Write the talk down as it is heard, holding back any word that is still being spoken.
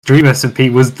Dream SMP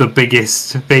was the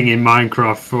biggest thing in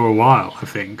Minecraft for a while, I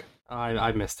think.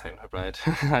 I miss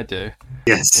Technoblade. I do.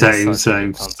 Yeah, same,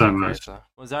 so much.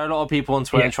 Was there a lot of people on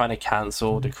Twitter trying to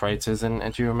cancel the creators, and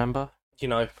do you remember? You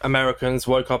know, Americans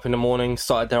woke up in the morning,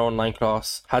 started their online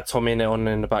class, had Tommy on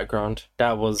in the background.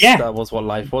 That was what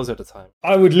life was at the time.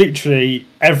 I would literally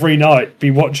every night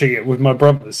be watching it with my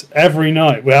brothers. Every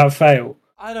night, without fail.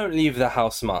 I don't leave the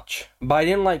house much, but I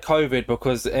didn't like COVID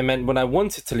because it meant when I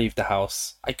wanted to leave the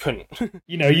house, I couldn't.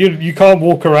 You know, you can't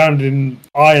walk around in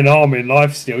iron armor in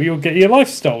Lifesteal. You'll get your life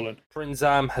stolen. Prince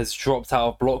Am has dropped out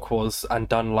of Block Wars and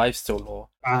done Lifesteal lore.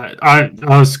 I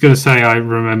was going to say, I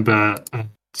remember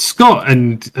Scott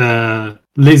and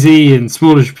Lizzie and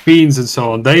Smallish Beans and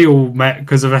so on, they all met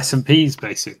because of SMPs,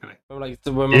 basically. Like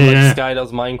Sky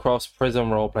does Minecraft's prison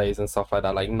roleplays and stuff like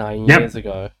that, like 9 years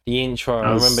ago. The intro,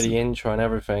 I remember the intro and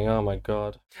everything. Oh my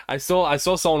god! I saw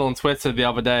someone on Twitter the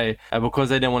other day because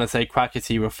they didn't want to say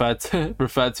Quackity,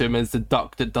 referred to him as the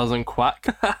duck that doesn't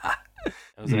quack.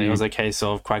 It was a case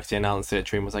of Quackity announced it.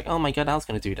 Dream was like, "Oh my god, I was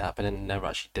going to do that," but then never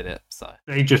actually did it. So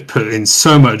they just put in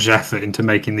so much effort into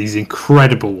making these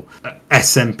incredible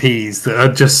SMPs that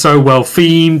are just so well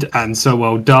themed and so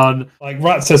well done. Like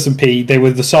Rats SMP, they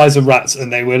were the size of rats,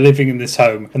 and they were living in this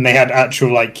home, and they had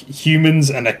actual like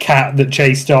humans and a cat that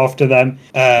chased after them.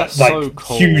 That's like so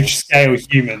cool. Huge scale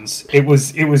humans. It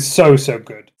was so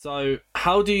good. So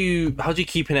how do you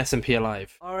keep an SMP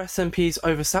alive? Are SMPs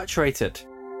oversaturated?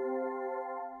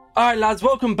 Alright lads,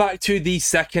 welcome back to the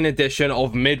second edition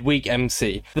of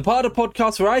MidweekMC, the part of the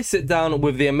podcast where I sit down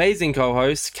with the amazing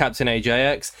co-host, Captain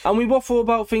AJX, and we waffle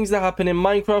about things that happen in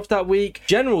Minecraft that week,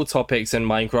 general topics in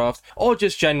Minecraft, or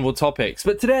just general topics.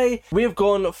 But today, we have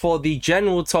gone for the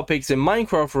general topics in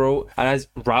Minecraft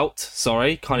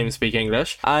can't even speak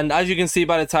English. And as you can see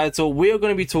by the title, we are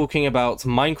going to be talking about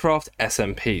Minecraft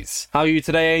SMPs. How are you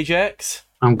today, AJX?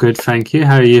 I'm good, thank you.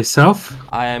 How are you yourself?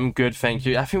 I am good, thank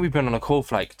you. I think we've been on a call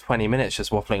for like 20 minutes just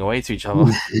waffling away to each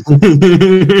other. Should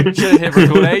have hit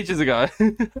record ages ago.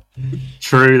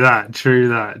 True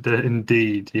that,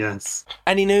 indeed, yes.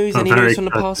 Any news from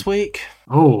the past week?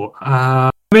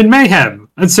 I'm in Mayhem,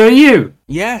 and so are you.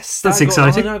 Yes, that's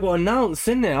exciting. That got announced,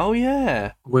 didn't it? Oh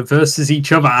yeah. We're versus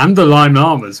each other and the Lime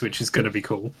Armors, which is going to be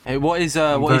cool. Hey, what is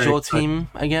your team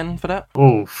again for that?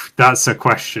 Oh, that's a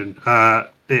question.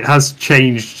 It has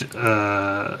changed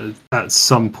at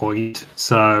some point,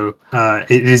 so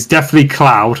it is definitely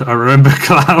Cloud. I remember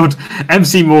Cloud.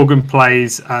 MC Morgan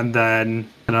plays, and then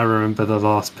I remember the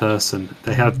last person.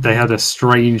 They had a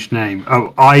strange name.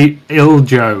 Oh,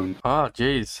 Iljoan. Oh,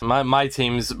 jeez. My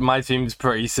team's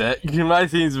pretty sick. My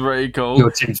team's pretty cool.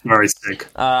 Your team's very sick.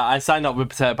 I signed up with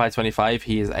Potato Pie 25.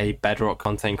 He is a Bedrock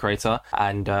content creator,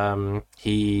 and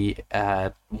he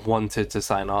wanted to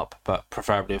sign up, but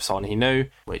preferably with someone he knew,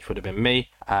 which would have been me.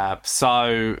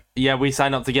 So yeah, we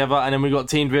signed up together, and then we got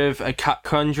teamed with a Cat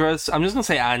Conjurers. I'm just gonna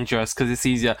say Andrus because it's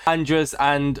easier. Andrus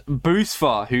and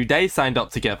Boostfar, who they signed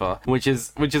up together, which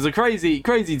is a crazy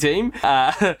team.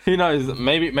 Who knows?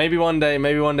 Maybe one day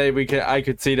I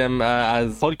could see them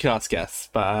as podcast guests.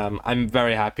 But I'm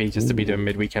very happy just to be doing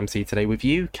Midweek MC today with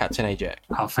you, Captain AJ.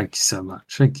 Oh, thank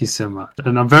you so much,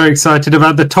 and I'm very excited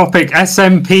about the topic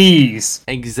SMPs.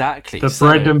 Exactly. The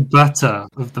bread and butter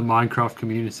of the Minecraft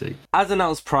community. As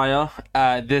announced prior,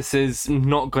 this is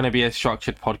not going to be a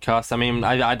structured podcast. I mean,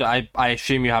 I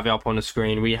assume you have it up on the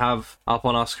screen. We have up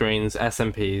on our screens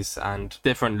SMPs and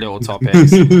different little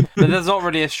topics. But there's not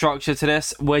really a structure to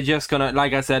this. We're just going to,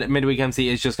 like I said, Midweek MC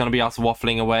is just going to be us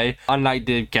waffling away. Unlike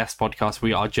the guest podcast,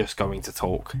 we are just going to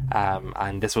talk.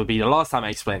 And this will be the last time I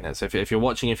explain this. If you're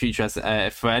watching a future,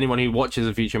 for anyone who watches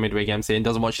a future Midweek MC and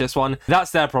doesn't watch this one, that's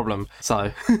their problem.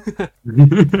 So...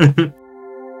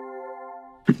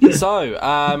 So,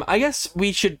 I guess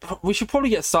we should probably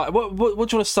get started. What do you want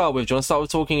to start with? Do you want to start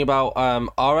with talking about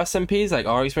our SMPs, like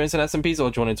our experience in SMPs,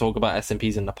 or do you want to talk about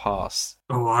SMPs in the past?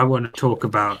 Oh, I want to talk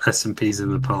about SMPs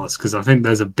in the past because I think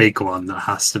there's a big one that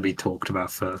has to be talked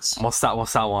about first. What's that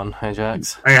one,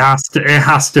 Ajax? It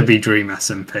has to be Dream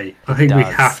SMP. I think we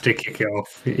have to kick it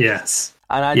off. Yes.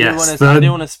 And I do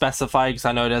want to specify, because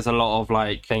I know there's a lot of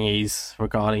like thingies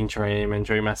regarding Dream and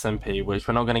Dream SMP, which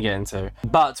we're not going to get into.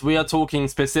 But we are talking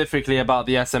specifically about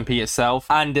the SMP itself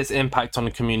and its impact on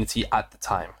the community at the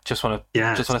time. Just want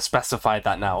to specify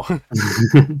that now.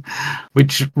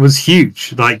 Which was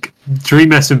huge. Like Dream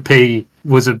SMP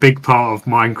was a big part of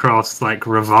Minecraft's like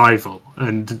revival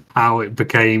and how it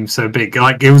became so big.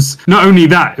 Like it was not only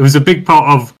that, it was a big part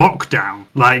of lockdown.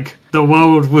 Like the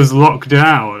world was locked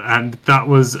down, and that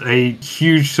was a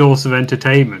huge source of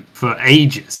entertainment for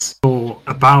ages, for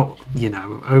about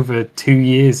over 2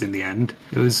 years in the end.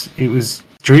 It was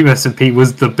Dream SMP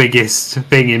was the biggest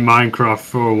thing in Minecraft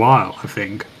for a while, I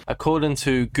think. According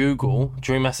to Google,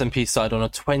 Dream SMP started on the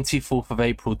 24th of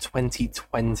April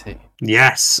 2020.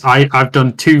 Yes, I've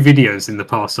done 2 videos in the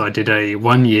past. I did a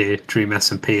 1-year Dream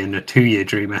SMP and a 2-year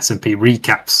Dream SMP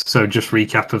recaps. So just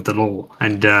recap of the lore.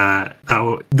 And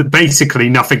basically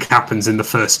nothing happens in the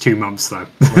first 2 months, though.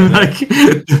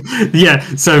 Really? Yeah,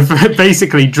 so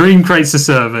basically Dream creates a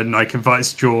server and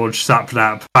invites George,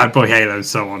 Saplap, Bad Boy Halo, and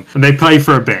so on. And they play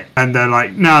for a bit. And they're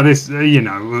like, no, this,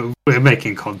 we're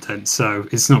making content, so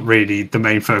it's not really the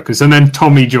main focus. And then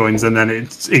Tommy joins, and then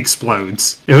it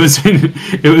explodes. It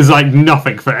was like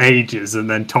nothing for ages, and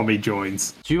then Tommy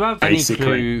joins. Do you have any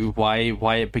clue why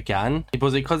it began?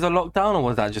 Was it because of lockdown, or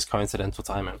was that just coincidental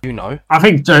timing? You know? I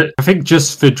think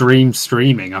just for Dream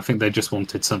streaming. I think they just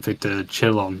wanted something to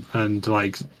chill on, and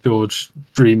like George,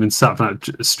 Dream, and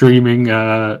Satnap streaming,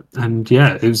 and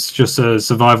yeah, it was just a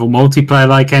survival multiplayer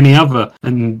like any other,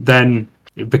 and then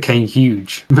it became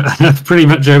huge pretty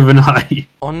much overnight.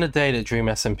 On the day that Dream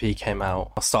SMP came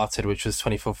out, I started, which was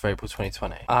 24th of April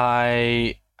 2020,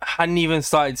 I hadn't even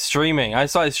started streaming. I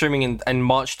started streaming in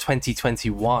March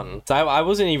 2021. So I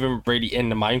wasn't even really in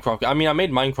the Minecraft. I mean, I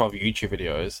made Minecraft YouTube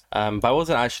videos, but I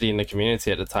wasn't actually in the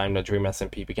community at the time that Dream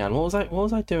SMP began. What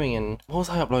was I doing what was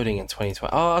I uploading in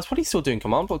 2020? Oh, I was probably still doing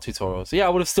command block tutorials. Yeah, I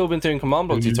would have still been doing command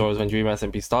block tutorials when Dream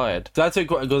SMP started. So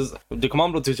because the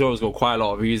command block tutorials got quite a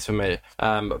lot of views for me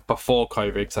before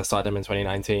COVID, because I started them in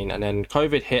 2019, and then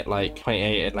COVID hit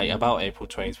about April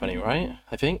 2020, right?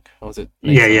 I think, or was it?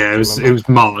 Yeah. It was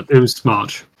March. It was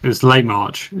March. It was late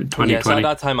March 2020. Yeah, so at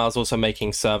that time I was also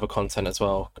making server content as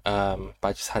well, but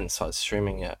I just hadn't started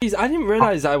streaming yet. Jeez, I didn't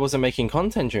realise that I wasn't making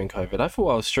content during COVID. I thought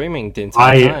I was streaming the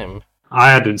entire time.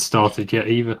 I hadn't started yet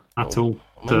either, at all.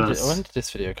 When did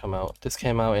this video come out? This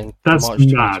came out in March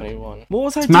 2021. What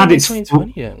was I doing in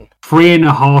 2020 then?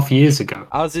 3.5 years ago.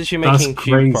 I was literally making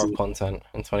QSMP content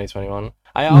in 2021.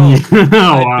 I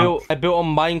built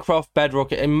on Minecraft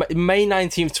Bedrock in May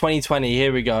 19th, 2020.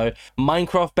 Here we go.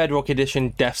 Minecraft Bedrock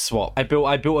Edition Death Swap. I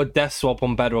built a Death Swap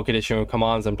on Bedrock Edition with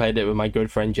commands and played it with my good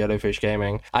friend Jellyfish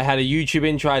Gaming. I had a YouTube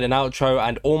intro, I had an outro,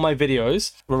 and all my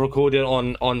videos were recorded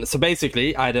on. So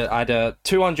basically, I had a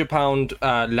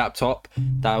 £200 laptop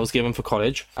that I was given for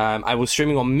college. I was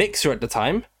streaming on Mixer at the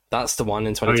time. That's the one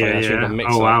in 2020. I streamed on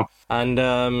Mixer. Oh wow. And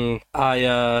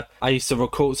I used to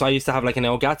record, so I used to have like an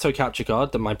Elgato capture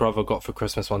card that my brother got for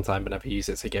Christmas one time but never used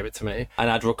it, so he gave it to me. And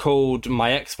I'd record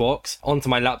my Xbox onto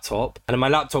my laptop, and then my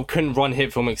laptop couldn't run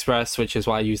HitFilm Express, which is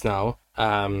what I use now.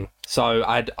 So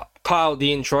I'd cut out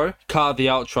the intro, cut out the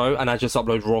outro, and I just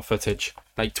upload raw footage.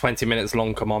 Like 20 minutes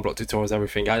long command block tutorials,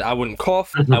 everything. I wouldn't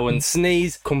cough, I wouldn't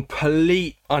sneeze,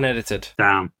 complete unedited.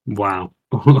 Damn, wow.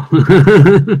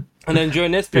 And then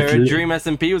during this period, Dream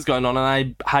SMP was going on, and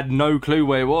I had no clue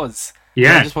where it was.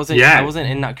 Yeah, I wasn't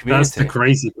in that community. That's the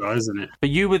crazy part, isn't it?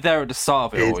 But you were there at the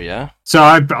start of it all, yeah? So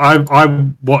I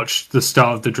watched the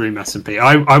start of the Dream SMP.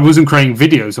 I wasn't creating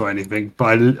videos or anything,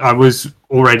 but I was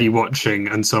already watching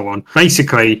and so on.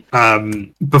 Basically,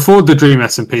 before the Dream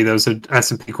SMP, there was an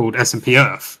SMP called SMP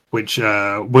Earth, which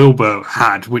Wilbur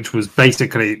had, which was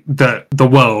basically the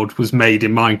world was made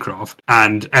in Minecraft,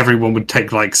 and everyone would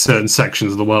take like certain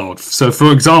sections of the world. So,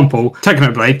 for example,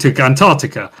 Technoblade took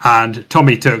Antarctica, and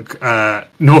Tommy took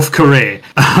North Korea,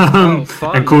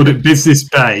 and called it Business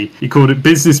Bay. He called it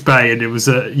Business Bay, and it was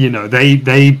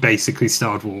they basically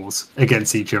started wars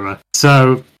against each other.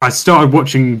 So I started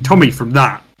watching Tommy from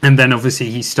that. And then obviously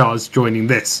he starts joining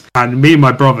this. And me and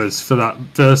my brothers, for that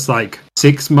first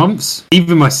 6 months,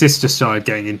 even my sister started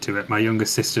getting into it, my younger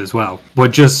sister as well, were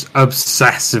just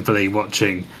obsessively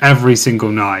watching every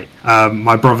single night.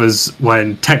 My brothers,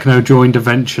 when Techno joined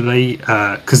eventually,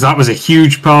 because that was a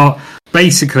huge part.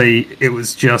 Basically, it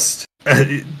was just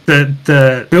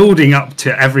the building up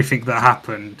to everything that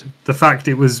happened. The fact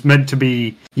it was meant to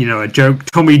be, a joke.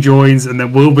 Tommy joins, and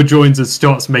then Wilbur joins and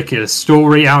starts making a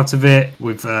story out of it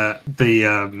with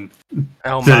the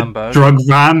drug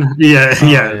van.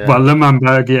 Yeah. Well,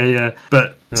 L'Manburg, yeah.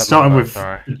 But starting with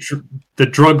the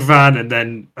drug van, and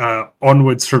then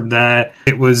onwards from there,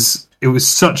 it was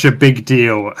such a big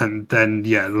deal. And then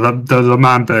the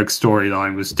L'Manburg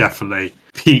storyline was definitely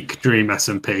peak Dream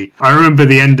SMP. I remember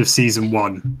the end of season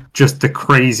 1, just the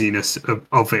craziness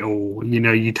of it all.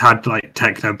 You'd had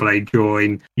Technoblade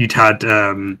join, you'd had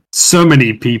so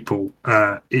many people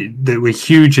that were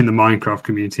huge in the Minecraft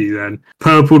community then.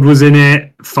 Purple was in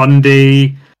it,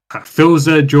 Fundy,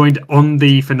 Filzer joined on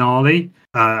the finale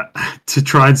to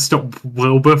try and stop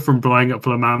Wilbur from blowing up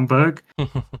L'Manburg.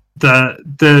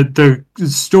 The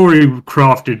story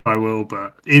crafted by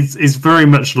Wilbur is very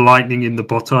much lightning in the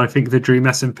bottle, I think, the Dream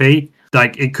SMP.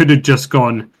 like it could have just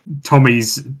gone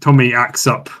Tommy acts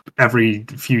up every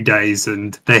few days,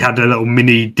 and they had a little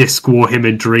mini disc war, him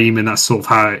and Dream, and that's sort of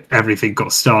how everything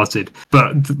got started.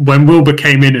 But when Wilbur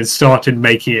came in and started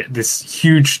making it this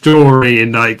huge story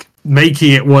and like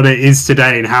making it what it is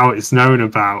today and how it's known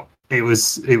about, it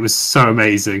was so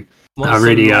amazing. Once I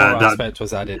really that aspect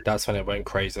was added, that's when it went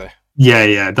crazy.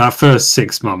 Yeah, that first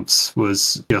 6 months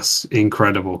was just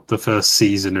incredible. The first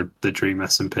season of the Dream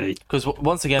SMP. Because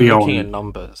once again, looking at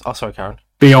numbers. Oh, sorry, Karen.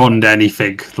 Beyond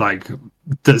anything like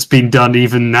that's been done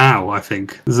even now, I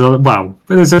think.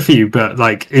 There's a few, but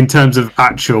like in terms of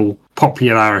actual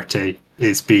popularity,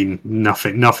 it's been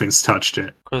nothing. Nothing's touched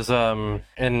it. Because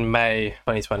in May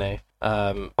 2020,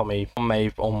 Tommy, from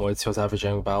May onwards, he was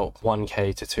averaging about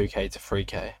 1k to 2k to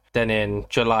 3k. Then in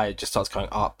July, it just starts going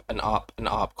up and up and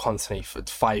up constantly for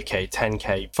 5k,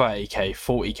 10k, 30k,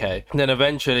 40k. And then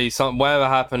eventually, whatever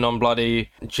happened on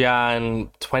bloody Jan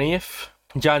 20th,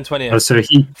 so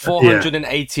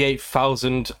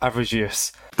 488,000 average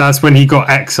views. That's when he got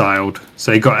exiled.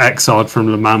 So he got exiled from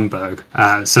L'Manburg.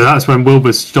 So that's when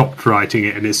Wilbur stopped writing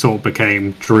it, and it sort of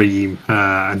became Dream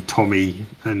and Tommy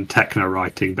and Techno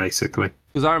writing, basically.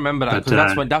 Because I remember that,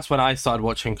 because that's when I started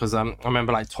watching, because I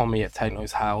remember like Tommy at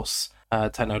Techno's house.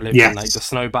 Techno lived in like the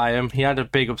snow biome. He had a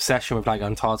big obsession with like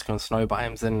Antarctica and snow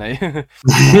biomes, didn't he?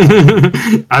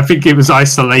 I think it was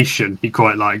isolation he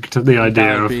quite liked, the idea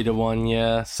that would of. be the one,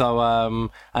 yeah. So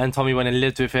and Tommy went and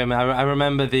lived with him. I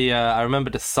remember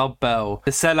the sub bell,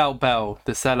 the sellout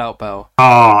bell.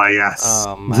 Oh yes,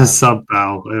 the sub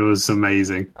bell. It was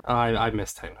amazing. I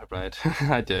miss Technoblade.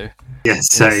 I do.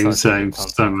 Yes, same, so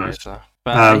much.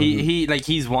 But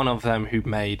he's one of them who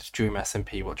made Dream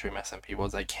SMP what Dream SMP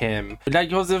was. Like him,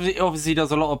 like obviously there's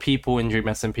a lot of people in Dream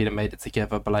SMP that made it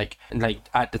together, but like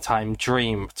at the time,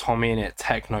 Dream, Tommy in it,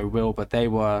 Techno, Wilbur, they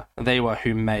were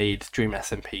who made Dream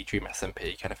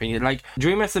SMP kind of thing. Like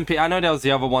Dream SMP, I know there was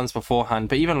the other ones beforehand,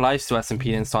 but even Lifesteal SMP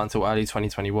didn't start until early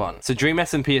 2021. So Dream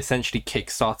SMP essentially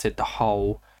kickstarted the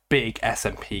whole big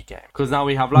SMP game, because now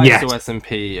we have Lifesteal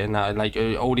SMP and like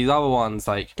all these other ones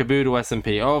like Caboodle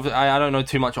SMP. I don't know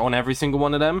too much on every single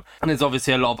one of them, and there's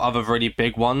obviously a lot of other really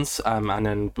big ones, and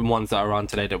then ones that are around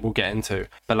today that we'll get into.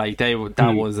 But like that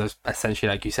was essentially,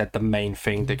 like you said, the main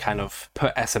thing that kind of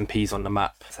put SMPs on the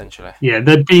map essentially. Yeah,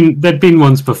 there'd been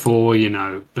ones before,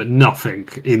 but nothing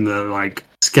in the like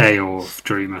scale of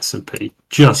Dream SMP.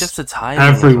 Just the time.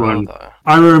 Everyone. Well,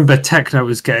 I remember Techno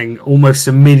was getting almost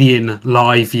 1 million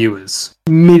live viewers.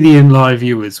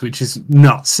 Which is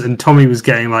nuts. And Tommy was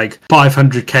getting like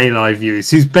 500k live viewers.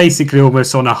 He's basically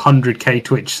almost on 100k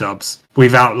Twitch subs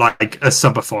without like a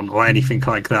subathon or anything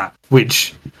like that,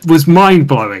 which was mind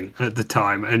blowing at the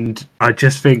time. And I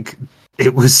just think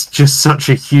it was just such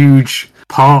a huge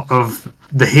part of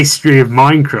the history of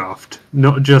Minecraft,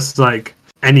 not just like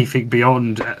anything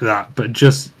beyond that, but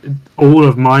just all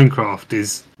of Minecraft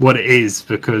is what it is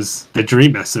because the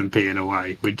Dream SMP in a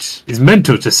way, which is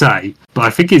mental to say, but I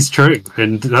think it's true,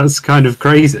 and that's kind of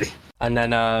crazy. And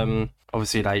then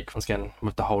obviously, like once again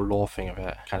with the whole lore thing of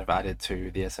it, kind of added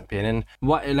to the SMP. And then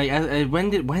what? Like when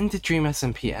did Dream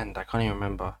SMP end? I can't even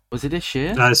remember. Was it this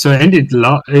year? So it ended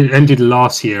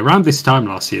last year, around this time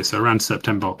last year, so around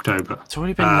September, October. It's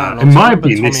already been that long. It might have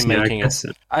been this year, I guess.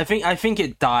 I think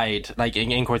it died, like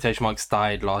in quotation marks,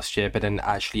 died last year, but then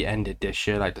actually ended this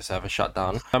year, like the server shut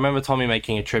down. I remember Tommy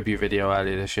making a tribute video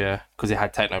earlier this year because it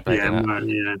had Technoblade in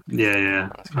it. Yeah.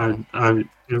 Cool.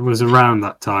 It was around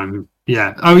that time.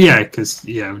 Yeah. Oh, yeah, because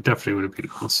it definitely would have been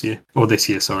last year or this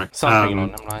year. Sorry. Something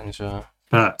along them lines. Yeah.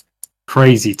 But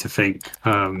crazy to think.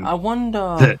 I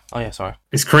wonder. Sorry.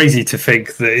 It's crazy to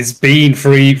think that it's been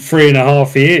three and a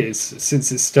half years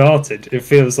since it started. It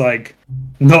feels like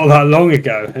not that long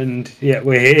ago, and yet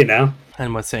we're here now.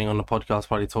 And we're sitting on the podcast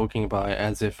probably talking about it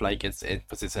as if like it's in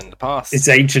the past. It's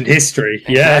ancient history.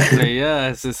 Exactly,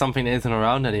 yeah. It's something that isn't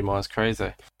around anymore. It's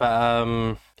crazy.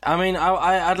 But I mean,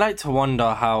 I'd like to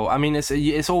wonder how. I mean,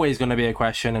 it's always going to be a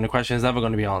question, and the question is never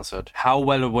going to be answered. How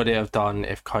well would it have done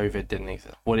if COVID didn't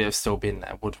exist? Would it have still been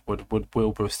there? Would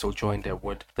Wilbur have still joined it?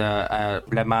 Would the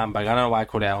L'Manburg? I don't know why I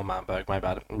called it L'Manburg. My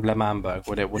bad. L'Manburg.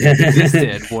 Would it have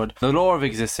existed? Would the lore have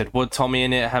existed? Would Tommy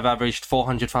in it have averaged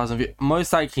 400,000 views?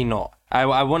 Most likely not.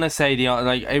 I want to say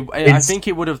I think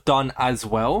it would have done as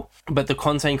well, but the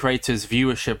content creators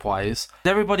viewership wise,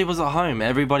 everybody was at home,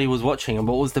 everybody was watching, and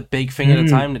what was the big thing at the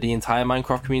time that the entire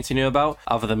Minecraft community knew about,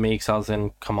 other than me exiles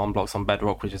and command blocks on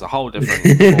Bedrock, which is a whole different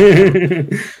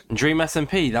Dream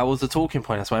SMP, that was the talking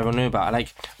point. That's what everyone knew about. I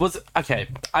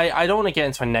don't want to get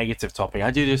into a negative topic.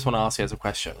 I do just want to ask you as a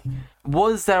question.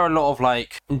 was there a lot of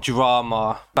like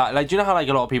drama but like, do you know how like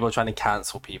a lot of people are trying to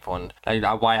cancel people, and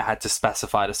like why I had to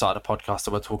specify at the start of the podcast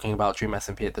that we're talking about Dream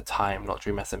SMP at the time, not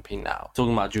Dream SMP now,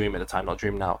 talking about Dream at the time, not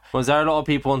Dream now? Was there a lot of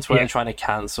people on Twitter trying to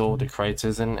cancel the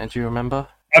creators, and do you remember?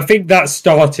 I think that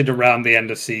started around the end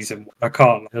of season. I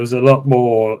can't. There was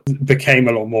became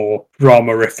a lot more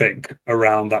drama-rific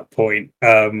around that point.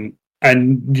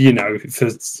 And, you know, for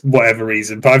whatever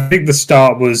reason. But I think the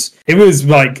start was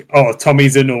like, oh,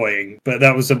 Tommy's annoying. But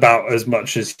that was about as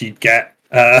much as you'd get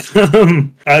as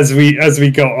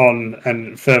we got on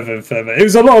and further. It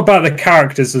was a lot about the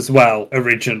characters as well,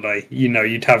 originally. You know,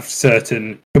 you'd have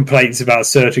certain complaints about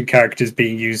certain characters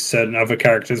being used, certain other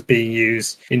characters being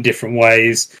used in different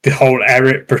ways. The whole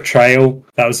Eric betrayal,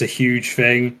 that was a huge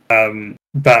thing.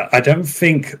 But I don't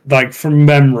think, like, from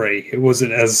memory, it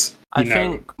wasn't as... I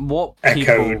think what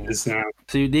people is now.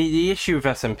 So the issue with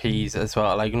SMPs as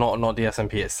well, like not the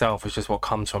SMP itself, it's just what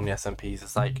comes from the SMPs.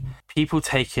 It's like people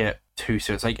take it too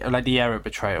serious, like the Eric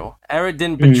betrayal. Eric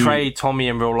didn't betray Tommy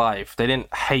in real life. They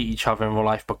didn't hate each other in real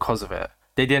life because of it.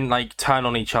 They didn't like turn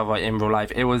on each other in real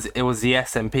life. It was the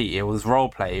SMP. It was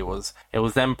roleplay. It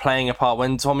was them playing a part.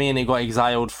 When Tommy and it got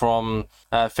exiled from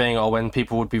thing, or when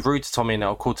people would be rude to Tommy and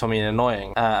they'll call Tommy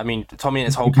annoying. I mean, Tommy and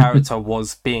his whole character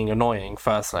was being annoying,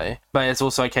 firstly. But it's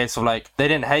also a case of like they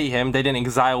didn't hate him. They didn't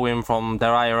exile him from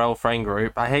their IRL friend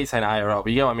group. I hate saying IRL,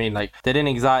 but you know what I mean. Like they didn't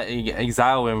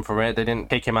exile him from it. They didn't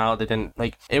kick him out. They didn't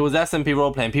like. It was SMP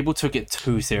roleplay, and people took it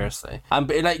too seriously. And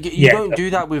like you don't do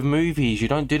that with movies. You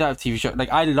don't do that with TV shows.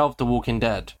 Like I love The Walking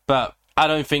Dead, but I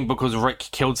don't think because Rick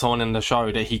killed someone in the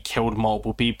show that he killed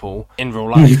multiple people in real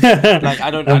life. Like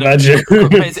I don't imagine.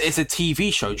 It's a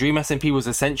TV show. Dream SMP was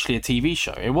essentially a TV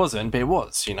show. It wasn't, but it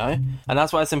was, you know. And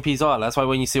that's what SMPs are. That's why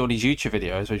when you see all these YouTube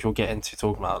videos, which we'll get into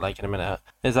talking about like in a minute,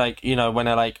 it's like, you know, when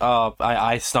they're like, oh,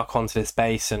 I snuck onto this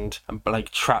base and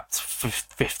like trapped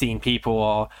 15 people,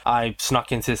 or I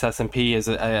snuck into this SMP as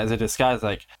a disguise.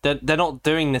 Like they're not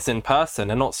doing this in person.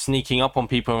 They're not sneaking up on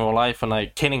people in real life and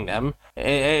like killing them.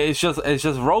 It's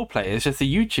just role play. It's just a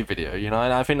YouTube video, you know.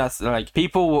 And I think that's like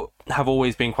people have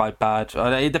always been quite bad.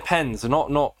 It depends.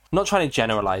 Not trying to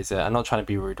generalize it. I'm not trying to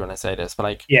be rude when I say this, but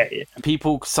like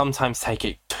people sometimes take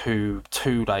it too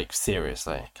like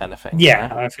seriously, kind of thing.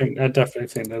 Yeah, right? I definitely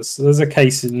think there's a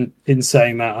case in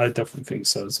saying that. I definitely think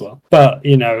so as well. But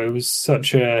you know, it was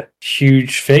such a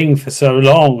huge thing for so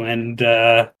long, and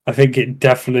I think it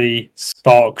definitely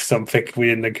sparked something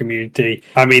within the community.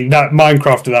 I mean, that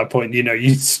Minecraft at that point, you know,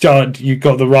 you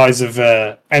got the rise of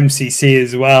MCC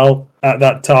as well. At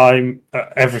that time,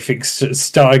 everything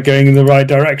started going in the right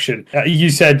direction.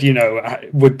 You said, you know,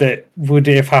 would it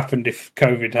have happened if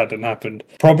COVID hadn't happened?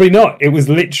 Probably not. It was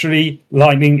literally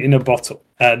lightning in a bottle.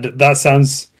 And that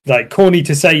sounds like corny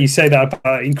to say. You say that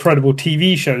about incredible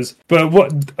TV shows, but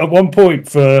at one point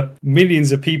for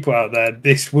millions of people out there,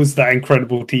 this was that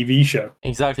incredible TV show.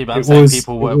 Exactly, but I'm saying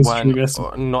people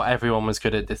weren't. Not everyone was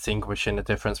good at distinguishing the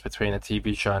difference between a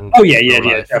TV show and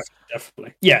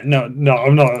definitely. Yeah, no,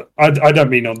 I'm not. I don't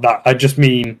mean on that. I just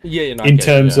mean in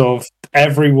terms of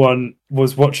everyone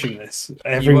was watching this.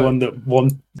 Everyone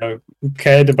that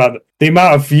cared about it. The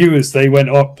amount of viewers they went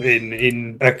up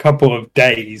in a couple of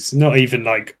days, not even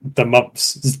like the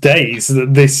months, days,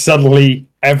 that this suddenly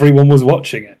everyone was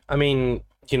watching it. I mean,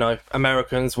 you know,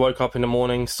 Americans woke up in the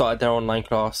morning, started their online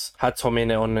class, had Tommy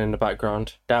and it on in the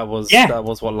background. That was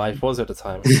what life was at the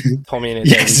time. Tommy and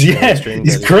it.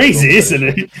 It's crazy, isn't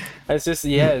it? It's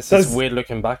just weird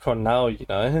looking back on now, you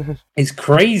know. It's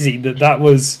crazy that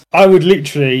was. I would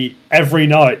literally every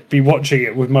night be watching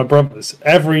it with my brothers.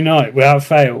 Every night, without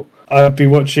fail, I'd be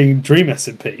watching Dream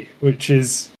SMP, which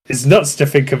is nuts to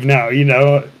think of now, you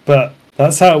know, but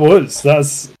that's how it was.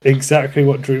 That's exactly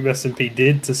what Dream SMP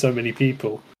did to so many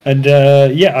people. And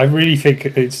I really think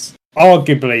it's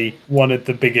arguably one of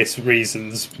the biggest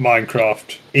reasons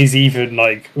Minecraft is even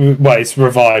it's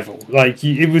revival. Like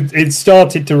it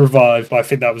started to revive, but I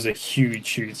think that was a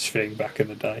huge thing back in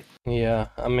the day. Yeah,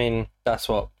 I mean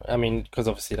because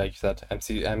obviously, like you said,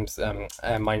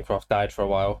 Minecraft died for a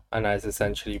while, and that is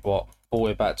essentially what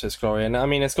brought it back to its glory. And I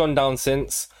mean, it's gone down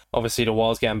since. Obviously, the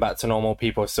world's getting back to normal.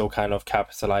 People are still kind of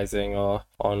capitalizing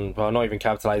not even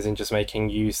capitalizing, just making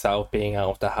use out of being out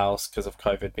of the house because of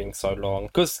COVID being so long.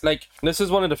 Because, like, this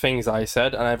is one of the things I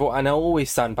said, and I'll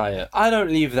always stand by it. I don't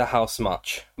leave the house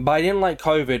much, but I didn't like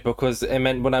COVID because it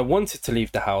meant when I wanted to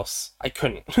leave the house, I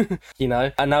couldn't, you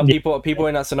know? And now people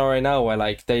in that scenario now where,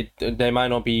 like, they might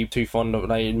not be too fond of,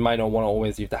 they might not want to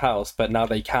always leave the house, but now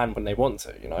they can when they want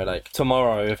to, you know? Like,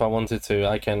 tomorrow, if I wanted to,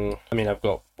 I've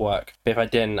got work. But if I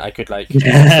didn't, I could like stay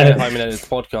at home and edit the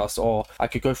podcast, or I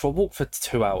could go for a walk for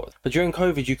 2 hours. But during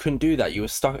COVID, you couldn't do that. You were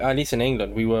stuck. At least in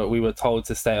England, we were told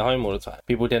to stay at home all the time.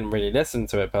 People didn't really listen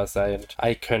to it per se, and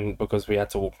I couldn't because we had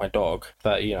to walk my dog.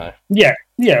 But you know. Yeah.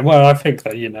 Well, I think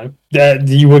that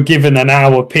you were given an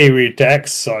hour period to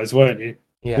exercise, weren't you?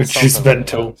 Yeah, which is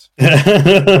mental.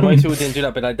 Most people didn't do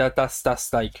that, but like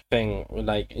that's like thing.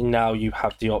 Like now you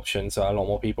have the option, so a lot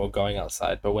more people are going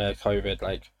outside. But where COVID,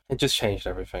 like it just changed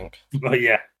everything. Well,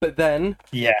 yeah. But then,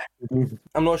 yeah,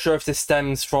 I'm not sure if this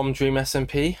stems from Dream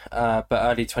SMP, but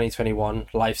early 2021,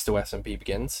 Lifesteal SMP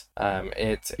begins.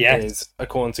 It is,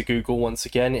 according to Google, once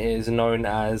again, it is known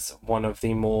as one of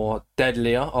the more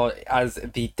deadlier, or as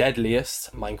the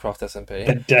deadliest Minecraft SMP.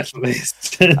 The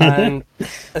deadliest. And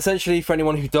essentially, for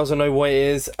anyone who doesn't know what it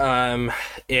is,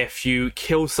 if you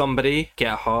kill somebody,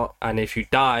 get a heart, and if you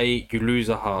die, you lose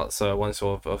a heart. So once,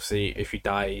 obviously, if you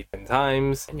die 10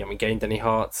 times and you haven't gained any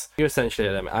hearts, you're essentially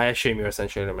eliminated. I assume you're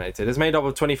essentially eliminated. It's made up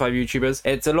of 25 YouTubers.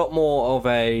 It's a lot more of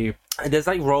a... There's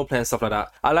like roleplay and stuff like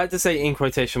that. I like to say in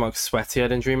quotation marks sweatier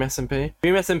than Dream SMP.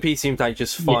 Dream SMP seems like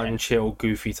just fun, chill,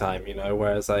 goofy time, you know,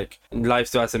 whereas like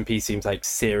Lifesteal SMP seems like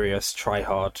serious, try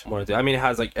hard. I mean,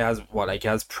 it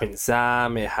has Prince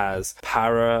Zam, it has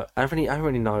Parrot. I don't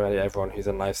really know everyone who's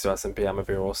in Lifesteal SMP. I'm a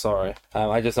bit all sorry.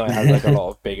 I just know it has like a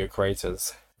lot of bigger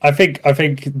creators. I think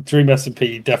Dream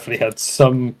SMP definitely had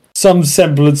some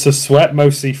semblance of sweat,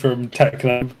 mostly from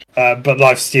Techno, but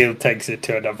Lifesteal takes it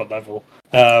to another level.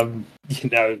 You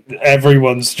know,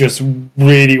 everyone's just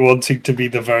really wanting to be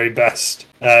the very best.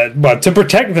 To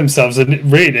protect themselves,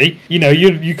 and really, you know,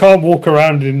 you can't walk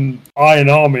around in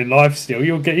iron armor in Lifesteal.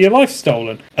 You'll get your life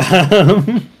stolen.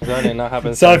 Exactly, and that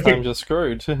happens sometimes you're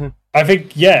screwed. I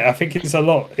think it's a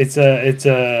lot. It's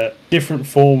a different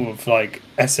form of like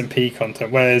SMP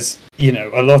content, whereas, you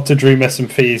know, a lot of Dream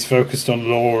SMP is focused on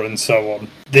lore and so on.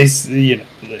 This, you know,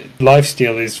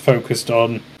 Lifesteal is focused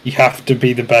on you have to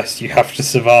be the best, you have to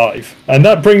survive, and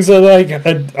that brings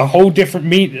a whole different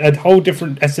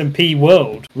SMP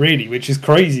world, really, which is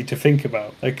crazy to think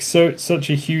about. Like, so it's such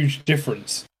a huge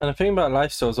difference. And the thing about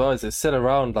Lifesteal as well is it's still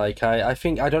around. Like, I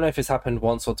don't know if it's happened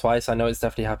once or twice. I know it's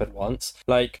definitely happened once.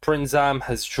 Like, Prince Zam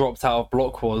has dropped out of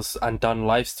Block Wars and done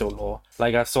Lifesteal lore.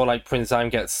 Like, I saw, like, Prince Zam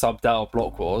get subbed out of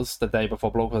Block Wars the day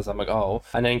before Block Wars. I'm like, oh.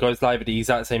 And then goes live at the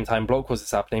exact same time Block Wars is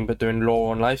happening, but doing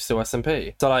lore on Lifesteal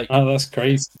SMP. So, like... Oh, that's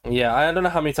crazy. Yeah, I don't know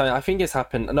how many times. I think it's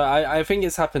happened... No, I think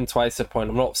it's happened twice at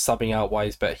point. I'm not subbing out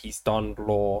Wise, but he's done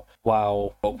lore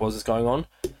while Block Wars is going on.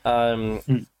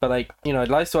 But, like, you know,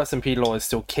 Lifesteal SMP lore is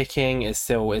still kicking. It's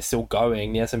still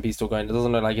going. The SMP is still going. It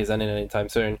doesn't look like it's ending anytime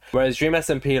soon. Whereas Dream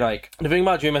SMP, like, the thing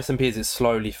about Dream SMP is it's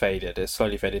slowly faded. The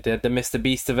Mr.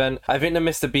 Beast event. I think the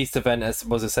Mr. Beast event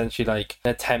was essentially like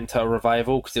an attempt at a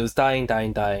revival because it was dying.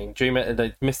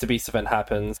 The Mr. Beast event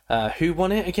happens. Who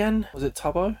won it again? Was it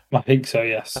Tubbo? I think so,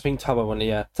 yes. I think Tubbo won it,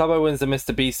 yeah. Tubbo wins the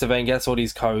Mr. Beast event, gets all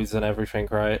these codes and everything,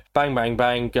 right? Bang, bang,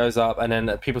 bang, goes up, and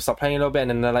then people start playing a little bit, and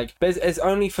then they're like, but it's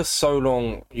only for so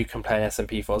long you can play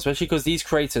SMP for, especially because these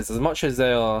creators, as much as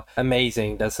they are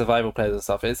amazing, they're survival players and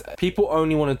stuff, is people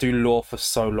only want to do lore for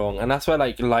so long, and that's where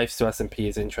like Lifesteal SMP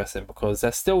is interesting because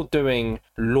they're still doing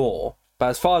lore, but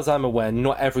as far as I'm aware,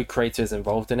 not every creator is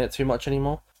involved in it too much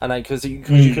anymore. And like, because you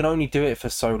can only do it for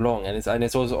so long, and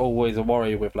it's also always a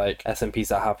worry with like SMPs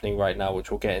that are happening right now, which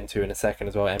we'll get into in a second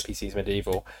as well. NPCs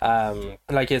medieval,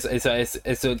 like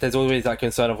there's always that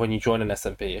concern of when you join an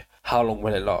SMP, how long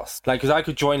will it last? Like, because I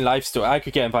could join Lifesteal, I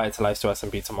could get invited to Lifesteal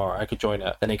SMP tomorrow, I could join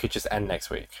it, then it could just end next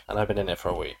week, and I've been in it for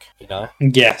a week, you know?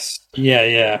 Yes,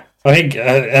 yeah. I think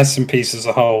SMPs as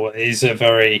a whole is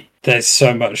there's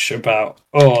so much about,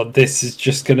 this is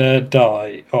just gonna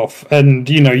die off, and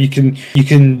you know, you can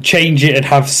change it and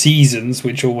have seasons,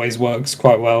 which always works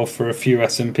quite well for a few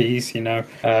SMPs, you know.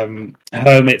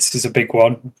 Hermitcraft is a big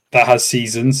one that has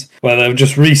seasons where they'll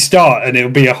just restart and it'll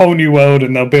be a whole new world,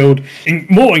 and they'll build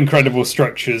more incredible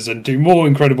structures and do more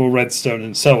incredible redstone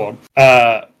and so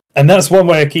on. And that's one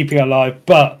way of keeping it alive,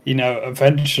 but, you know,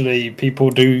 eventually people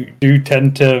do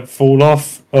tend to fall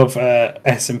off of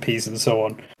SMPs and so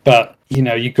on. But, you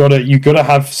know, you gotta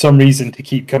have some reason to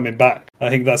keep coming back. I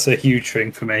think that's a huge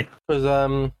thing for me.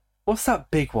 Because, what's that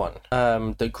big one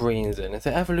that Green's in? Is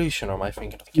it Evolution, or am I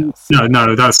thinking of the else?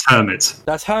 No, that's Hermit.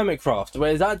 That's Hermitcraft.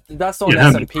 Wait, that's not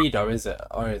an SMP though, is it?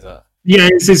 Or is it? Yeah,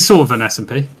 it's sort of an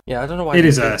SMP. Yeah, I don't know why. It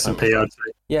is an SMP, I'd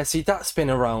say. Yeah, see, that's been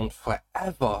around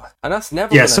forever, and that's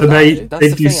never. Yeah, so they That's do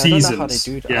the thing. seasons. I don't know how they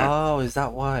do that. Yeah. Oh, is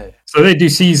that why? So they do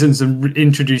seasons and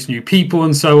introduce new people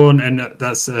and so on, and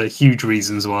that's huge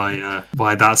reasons why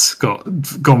that's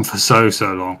gone for so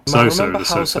long.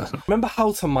 Remember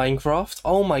How2Minecraft?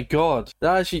 Oh my god,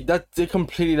 that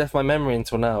completely left my memory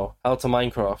until now.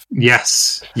 How2Minecraft.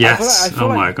 Yes. I feel Oh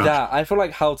like my god. I feel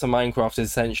like How2Minecraft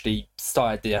essentially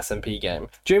started the SMP game.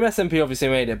 Dream SMP obviously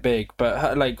made it big,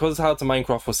 but like because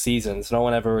How2Minecraft was seasons, no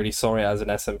one ever really saw it as an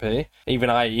SMP. Even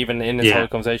in this whole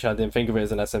conversation, I didn't think of it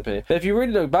as an SMP. But if you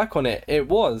really look back on it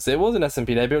was an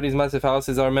SMP. They built these massive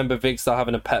houses. I remember Vicstar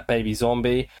having a pet baby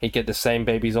zombie. He'd get the same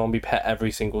baby zombie pet every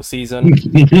single season.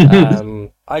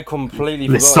 I completely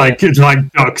forgot. It's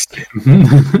like ducks.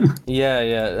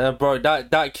 Bro,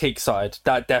 that definitely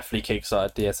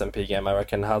kickstarted the SMP game. I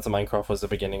reckon How2Minecraft was the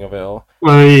beginning of it all.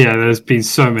 Well, yeah, there's been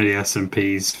so many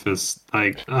SMPs for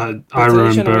I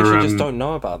remember. Just don't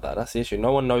know about that. That's the issue.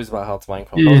 No one knows about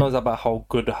How2Minecraft. No one knows about how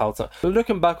good But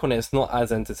looking back on it, it's not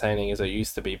as entertaining as it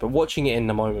used to be. But watching it in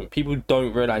the moment, people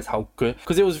don't realize how good,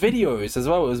 because it was videos as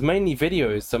well. It was mainly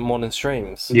videos more than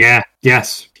streams. Yeah.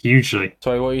 Yes. Hugely.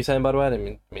 Sorry, what were you saying, by the way? I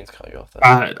didn't mean to cut you off there.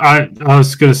 I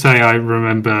was going to say I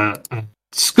remember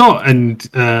Scott and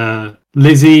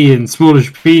Lizzie and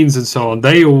Smallish Beans and so on.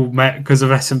 They all met because of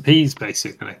SMPs,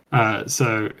 basically.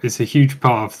 So it's a huge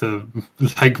part of the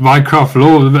Minecraft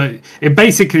lore. It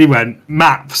basically went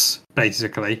maps.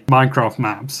 Basically, Minecraft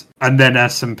maps, and then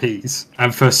SMPs.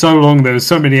 And for so long, there was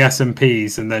so many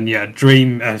SMPs, and then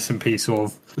Dream SMP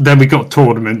sort of. Then we got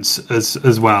tournaments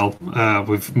as well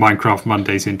with Minecraft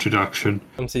Monday's introduction.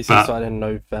 MCC started in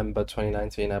November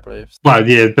 2019, I believe. Well,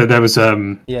 yeah, but there was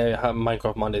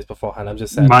Minecraft Mondays beforehand. I'm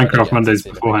just saying Minecraft Mondays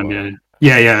beforehand.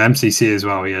 Yeah, MCC as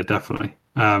well. Yeah, definitely.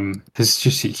 It's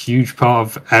just a huge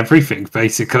part of everything,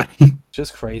 basically.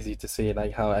 Just crazy to see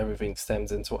how everything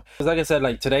stems into it. Because like I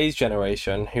said, today's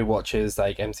generation who watches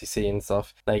MCC and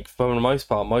stuff, for the most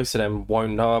part, most of them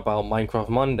won't know about Minecraft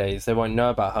Mondays. They won't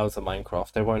know about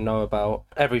How2Minecraft. They won't know about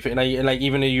everything.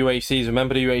 Even the UHCs.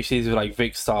 Remember the UHCs with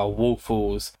Vicstar,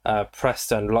 Wolfalls,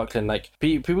 Preston, Lachlan.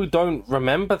 People don't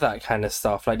remember that kind of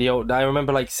stuff. I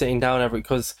remember sitting down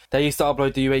because they used to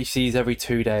upload the UHCs every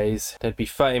 2 days. There'd be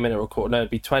 30-minute record. No,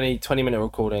 it'd be 20-minute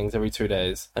recordings every 2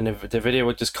 days, and the video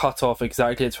would just cut off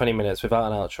exactly at 20 minutes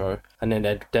without an outro, and then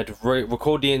they'd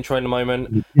record the intro in a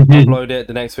moment, upload it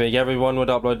the next week. Everyone would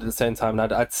upload at the same time,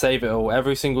 and I'd save it all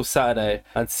every single Saturday.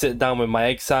 I'd sit down with my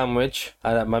egg sandwich,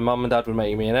 and my mum and dad would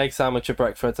make me an egg sandwich at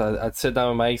breakfast. I'd sit down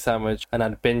with my egg sandwich, and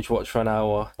I'd binge watch for an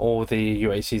hour all the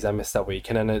UHCs I missed that week,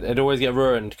 and then it'd always get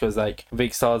ruined because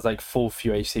Vicstar's fourth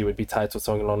UHC would be titled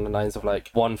something along the lines of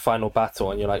one final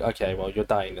battle, and you're like, okay, well, you're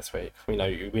dying this week. We know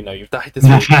you've died this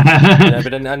week.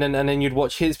 But then you'd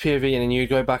watch his POV, and then you'd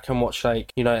go back and watch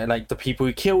the people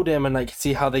who killed him, and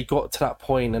see how they got to that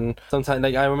point. And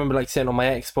sometimes I remember sitting on my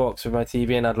Xbox with my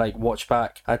TV, and I'd watch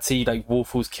back. I'd see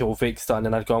Wolfalls kill Vicstar, and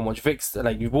then I'd go and watch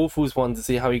Wolfalls one to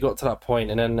see how he got to that point,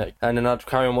 and then I'd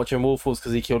carry on watching Wolfalls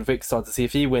because he killed Vicstar to see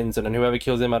if he wins, and then whoever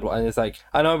kills him, and it's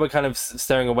I know we're kind of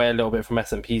staring away a little bit from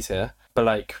SMPs here,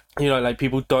 but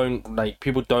people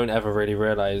don't ever really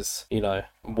realize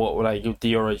what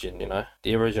the origin,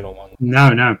 the original one.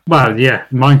 No. Well, yeah,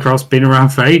 Minecraft's been around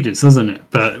for ages, hasn't it?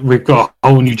 But we've got a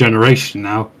whole new generation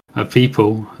now of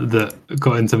people that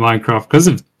got into Minecraft because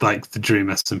of the Dream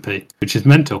SMP, which is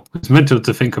mental. It's mental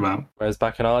to think about. Whereas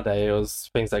back in our day, it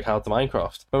was things like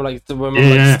How2Minecraft.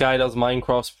 Remember Sky does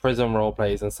Minecraft's prison role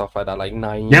plays and stuff like that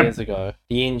 9 years ago.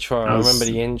 The intro, I remember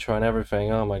the intro and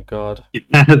everything. Oh my god.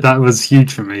 Yeah, that was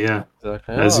huge for me. Yeah.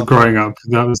 Exactly. As growing up,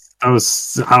 that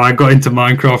was how I got into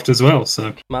Minecraft as well.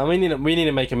 So man, we need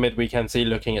to make a midweek MC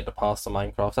looking at the past of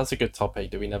Minecraft. That's a good topic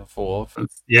that we never thought of.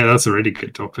 Yeah, that's a really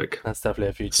good topic. That's definitely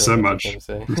a future. So much,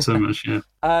 yeah.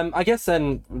 I guess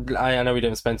then I know we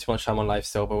didn't spend too much time on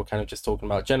Lifesteal, but we're kind of just talking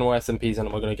about general SMPs, and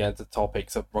then we're going to get into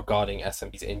topics regarding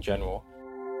SMPs in general.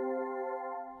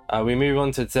 We move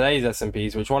on to today's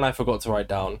SMPs, which one I forgot to write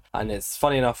down, and it's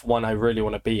funny enough one I really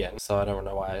want to be in, so I don't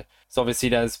know why. So obviously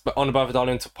but on Above the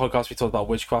Darling podcast we talked about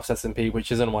Witchcraft SMP, which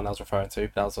isn't the one I was referring to.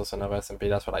 That was also another SMP.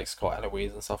 That's what Scott,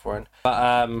 Eloise and stuff were in.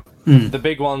 But the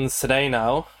big ones today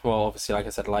now, well obviously like I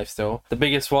said, Lifesteal. The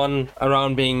biggest one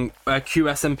around being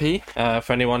QSMP.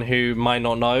 For anyone who might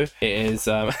not know, it is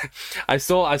I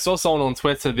saw someone on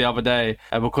Twitter the other day,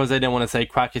 because they didn't want to say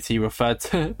Quackity,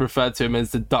 referred to him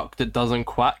as the duck that doesn't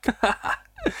quack.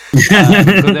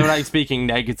 Because they were like speaking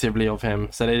negatively of him,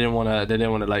 so they didn't want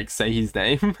to like say his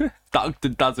name. Duck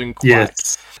that doesn't quack.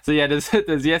 Yes. So yeah, there's the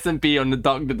SMP on the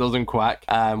duck that doesn't quack,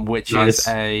 which is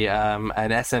an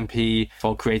SMP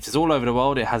for creators all over the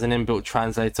world. It has an inbuilt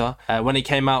translator. When it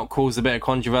came out, caused a bit of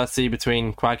controversy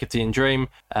between Quackity and Dream.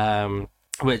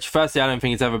 Which, firstly, I don't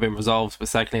think it's ever been resolved, but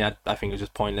secondly, I think it was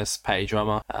just pointless petty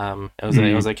drama.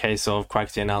 It was a case of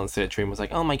Quackity announced it, Dream was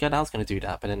like, oh my god, I was going to do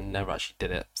that, but then never actually did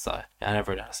it, so yeah, I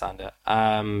never really understand it.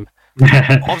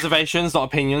 Observations, not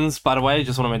opinions, by the way,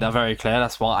 just want to make that very clear,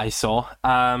 that's what I saw.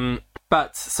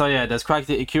 But, so yeah, there's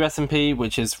QSMP,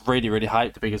 which is really, really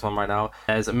hyped, the biggest one right now.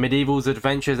 There's Medieval's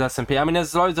Adventures SMP. I mean,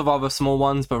 there's loads of other small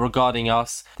ones, but regarding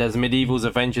us, there's Medieval's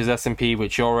Adventures SMP,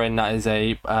 which you're in. That is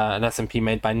an SMP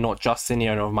made by not Justin, the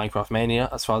owner of Minecraft Mania,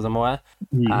 as far as I'm aware.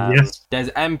 Yes. There's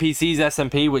NPCs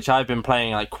SMP, which I've been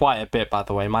playing like quite a bit, by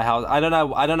the way. My house, I don't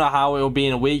know how it will be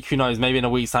in a week. Who knows? Maybe in a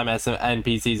week's time,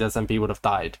 NPCs SMP would have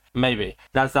died. Maybe.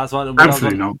 That's one.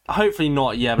 Hopefully not. Hopefully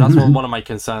not. Yeah, but that's one of my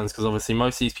concerns, because obviously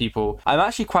most of these people, I'm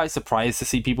actually quite surprised to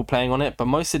see people playing on it, but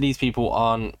most of these people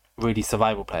aren't really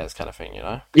survival players, kind of thing, you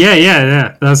know?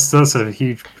 Yeah. That's a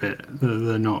huge bit.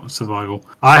 They're not survival.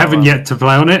 I haven't yet to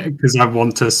play on it because I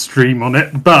want to stream on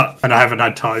it, and I haven't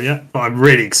had time yet. But I'm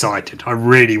really excited. I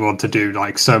really want to do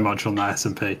like so much on that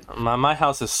SMP. My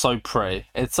house is so pretty.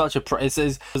 It's such a pretty.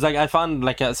 It's like I found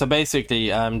like so basically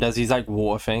there's these like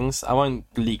water things. I won't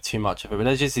leak too much of it, but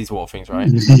there's just these water things, right?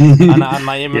 and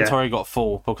my inventory got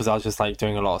full because I was just like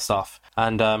doing a lot of stuff.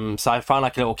 And so I found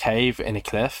like a little cave in a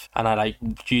cliff, and I like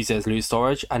used it as loot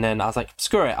storage. And then I was like,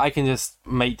 screw it, I can just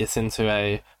make this into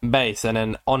a base. And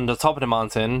then on the top of the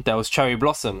mountain, there was cherry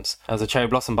blossoms. There was a cherry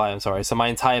blossom biome, sorry. So my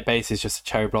entire base is just a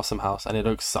cherry blossom house, and it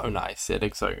looks so nice. It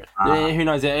looks so good. Yeah, who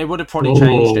knows? It would have probably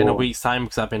changed in a week's time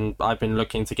because I've been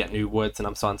looking to get new woods, and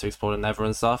I'm starting to explore the Nether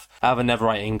and stuff. I have a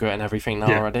netherite ingot and everything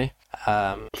now already.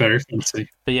 Very fancy.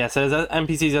 But yeah, so there's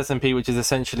NPCs SMP, which is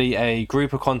essentially a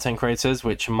group of content creators,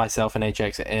 which myself and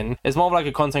AJX are in. It's more of like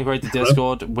a content creator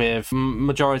Discord with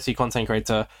majority content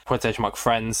creator quotation mark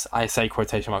friends. I say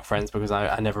quotation mark friends because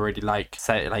I never really like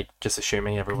just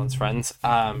assuming everyone's friends.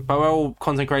 But we're all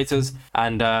content creators,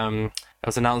 and it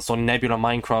was announced on Nebula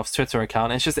Minecraft's Twitter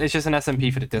account. It's just an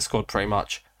SMP for the Discord, pretty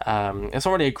much. It's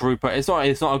not really a group, but it's not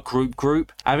a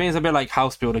group. I think it's a bit like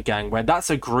House Builder Gang, where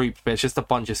that's a group, but it's just a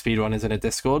bunch of speedrunners in a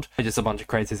Discord. It's just a bunch of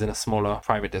creators in a smaller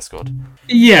private Discord.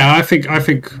 Yeah, I think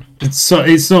it's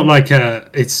not like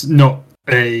it's not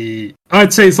a.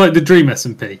 I'd say it's like the Dream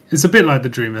SMP. It's a bit like the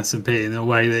Dream SMP in a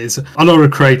way that it's a lot of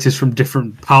creators from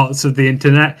different parts of the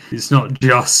internet. It's not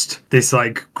just this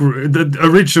like the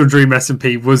original Dream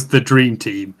SMP was the Dream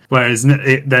Team, whereas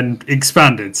it then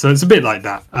expanded. So it's a bit like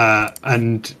that.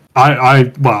 And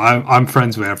I'm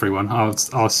friends with everyone.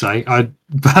 I'll say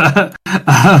but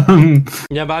I'm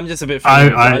just a bit.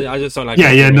 I just don't like.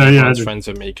 Friends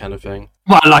with me, kind of thing.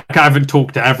 Well, like I haven't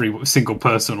talked to every single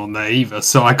person on there either,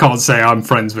 so I can't say I'm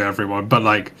friends with everyone. But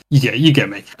like, you get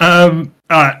me. I'm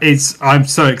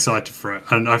so excited for it,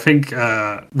 and I think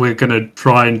we're gonna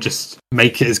try and just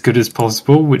make it as good as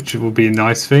possible, which will be a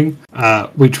nice thing,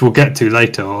 which we'll get to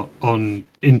later on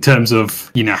in terms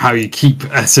of how you keep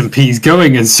SMPs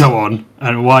going and so on,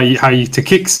 and how you to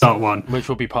kickstart one, which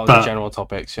will be part of the general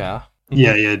topics.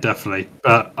 Yeah, definitely.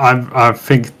 But I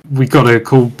think we got a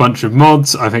cool bunch of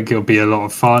mods. I think it'll be a lot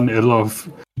of fun. A lot of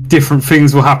different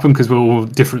things will happen because we're all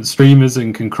different streamers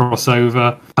and can cross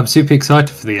over. I'm super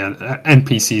excited for the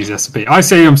NPCs SMP. I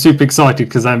say I'm super excited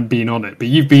because I haven't been on it, but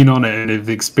you've been on it and have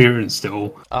experienced it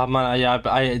all.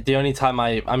 The only time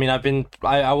I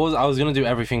was gonna do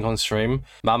everything on stream,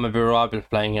 but I'm a bit real. I've been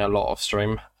playing it a lot off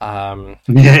stream.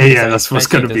 That's what's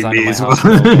going to be me as well.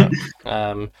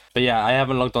 But yeah, I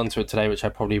haven't logged onto it today, which I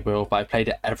probably will. But I played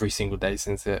it every single day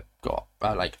since it got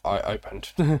opened.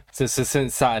 since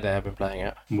Saturday, I've been playing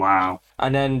it. Wow.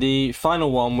 And then the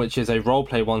final one, which is a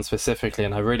roleplay one specifically,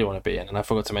 and I really want to be in, and I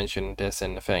forgot to mention this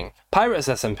in the thing. Pirates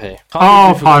SMP.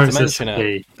 Pirates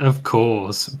SMP. Of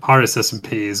course. Pirates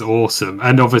SMP is awesome.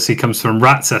 And obviously comes from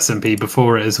Rats SMP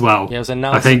before it as well. Yeah, it was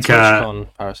announced at TwitchCon,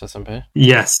 Pirates SMP.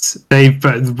 Yes. They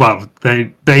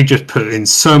just put in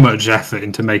so much effort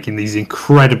into making these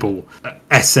incredible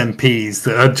SMPs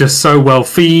that are just so well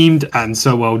themed and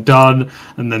so well done.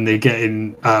 And then they're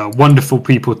getting wonderful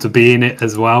people to be in it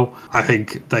as well. I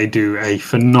think they do a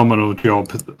phenomenal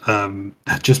job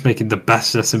just making the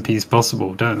best SMPs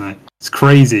possible, don't they? It's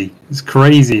crazy. It's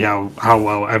crazy how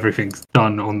well everything's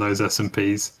done on those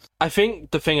SMPs. I think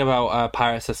the thing about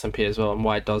Pirates SMP as well and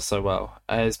why it does so well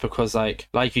is because,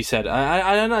 like you said,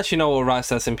 I don't actually know what Rats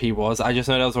SMP was. I just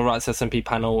know there was a Rats SMP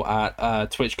panel at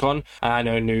TwitchCon, and I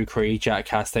know New Cree, Jack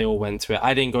Cass, they all went to it.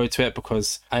 I didn't go to it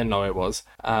because I didn't know it was.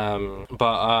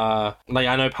 But like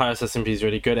I know Pirates SMP is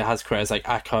really good. It has creators like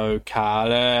Akko,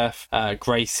 Caliph,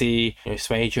 Gracie,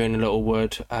 Smager and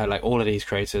Littlewood, like all of these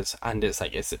creators, and it's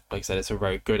like I said, it's a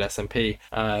very good SMP.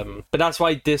 But that's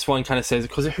why this one kind of says,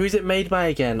 because who's it made by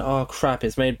again? Oh crap,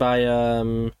 it's made by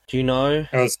do you know?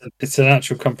 Oh, it's an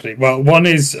actual company. Well, one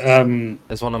is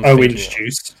there's one Owen's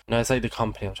Juice. No, it's like the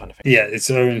company I'm trying to think. Yeah, it's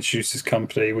Owen's Juice's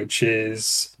company, which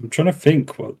is, I'm trying to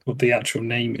think what the actual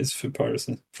name is for Pirates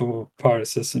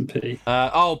SMP.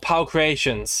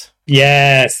 POWcreations.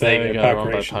 Yes, there we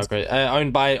go.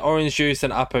 Owned by Orange Juice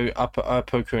and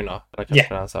Apokuna. I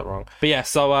pronounced that wrong. But yeah,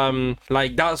 so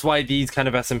like that's why these kind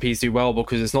of SMPs do well,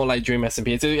 because it's not like Dream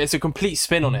SMP. It's a complete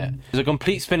spin on it. It's a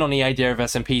complete spin on the idea of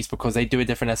SMPs because they do a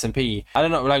different SMP. I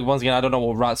don't know. Like once again, I don't know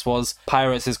what Rats was.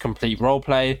 Pirates is complete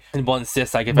roleplay, and once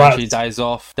this like eventually dies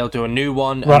off, they'll do a new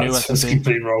one. Rats a new was SMP.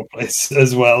 Complete roleplay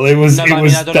as well. It was. No, it I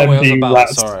was mean, I don't know what it was about.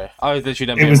 Rats. Sorry, I was literally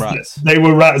them being Rats. They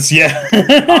were Rats,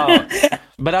 yeah.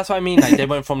 But that's what I mean. Like they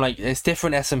went from like it's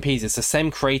different SMPs. It's the same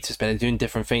creators, but they're doing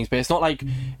different things. But it's not like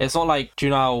do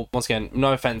you know how, once again,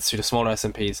 no offense to the smaller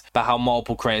SMPs, but how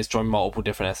multiple creators join multiple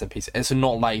different SMPs. It's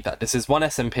not like that. This is one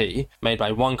SMP made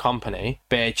by one company,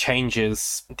 but it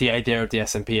changes the idea of the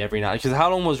SMP every night. Because how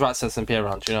long was Rats SMP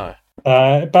around? Do you know?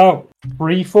 About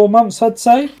 3-4 months, I'd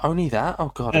say. Only that?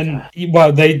 Oh god. And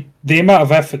well, the amount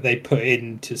of effort they put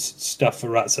into stuff for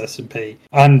Rats SMP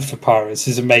and for Pirates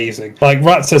is amazing. Like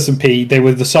Rats SMP, they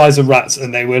were the size of rats,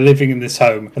 and they were living in this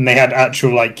home, and they had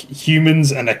actual like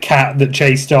humans and a cat that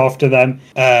chased after them.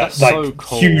 That's like so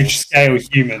cool. Huge scale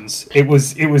humans. It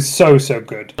was so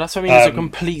good. That's what I mean. It's a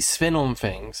complete spin on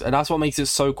things, and that's what makes it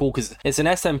so cool, because it's an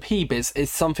SMP, but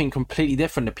it's something completely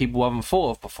different that people haven't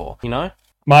thought of before. You know.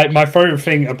 My favourite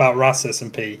thing about Rats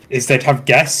SMP is they'd have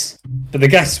guests, but the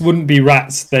guests wouldn't be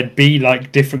rats. They'd be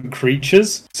like different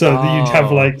creatures. So you'd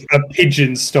have like a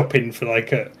pigeon stopping for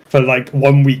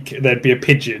 1 week. There'd be a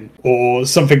pigeon or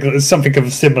something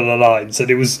of similar lines,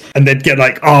 and they'd get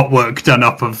like artwork done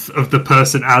up of the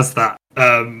person as that.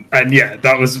 And yeah,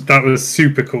 that was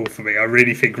super cool for me. I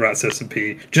really think Rats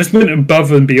SMP just went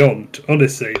above and beyond.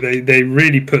 Honestly, they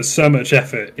really put so much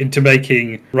effort into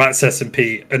making Rats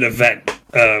SMP an event.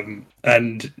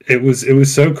 And it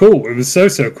was so cool. It was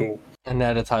so cool. And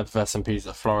they're the type of SMPs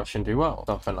that flourish and do well,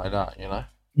 something like that, you know.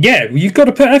 Yeah, you've got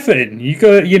to put effort in. You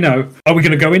got, are we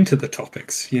going to go into the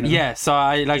topics? Yeah, so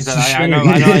I like that. I know.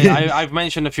 I've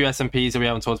mentioned a few SMPs that we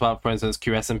haven't talked about, for instance,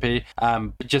 QSMP.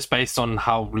 But just based on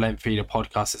how lengthy the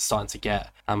podcast is starting to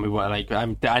get, and we were like,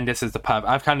 and this is the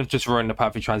I've kind of just ruined the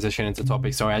perfect transition into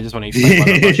topics. Sorry, I just want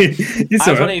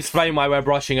to explain why we're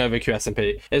brushing over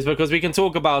QSMP. Is because we can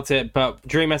talk about it, but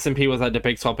Dream SMP was like the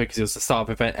big topic because it was the start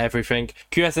of everything.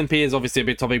 QSMP is obviously a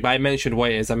big topic, but I mentioned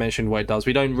what it is. I mentioned what it does.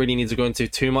 We don't really need to go into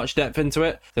too much depth into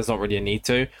it. There's not really a need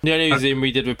to. The only reason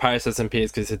we did with Pirates SMP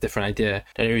is because it's a different idea.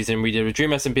 The only reason we did with Dream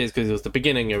SMP is because it was the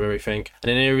beginning of everything.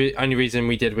 And the only reason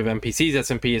we did with NPCs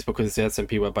SMP is because it's the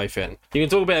SMP we're both in. You can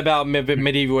talk a bit about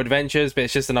medieval adventures, but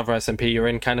it's just another SMP you're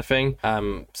in kind of thing.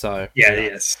 So yeah,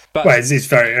 yes. But it's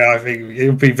very. I think it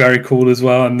would be very cool as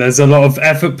well. And there's a lot of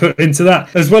effort put into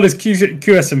that, as well as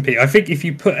QSMP. I think if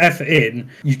you put effort in,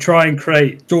 you try and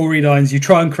create storylines, you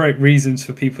try and create reasons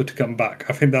for people to come back.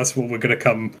 I think that's what we're going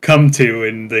to come to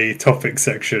in the topic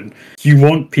section. You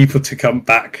want people to come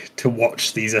back to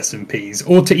watch these SMPs,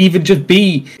 or to even just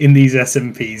be in these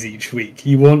SMPs each week.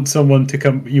 You want someone to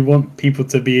come. You want people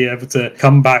to be able to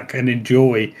come back and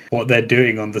enjoy what they're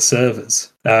doing on the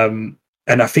servers.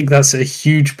 And I think that's a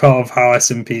huge part of how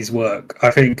SMPs work.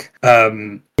 I think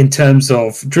in terms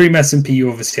of Dream SMP, you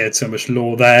obviously had so much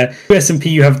lore there. SMP,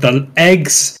 you have the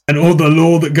eggs and all the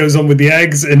lore that goes on with the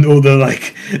eggs and all the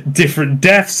like different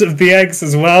deaths of the eggs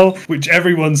as well, which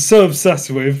everyone's so obsessed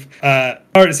with.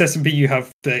 Pirates SMP, you have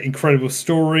the incredible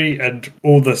story and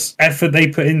all the effort they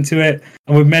put into it.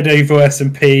 And with Medieval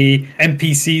SMP,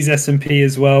 NPCs SMP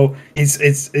as well,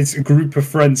 it's a group of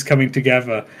friends coming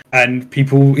together and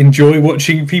people enjoy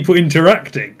watching people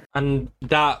interacting. And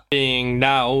that being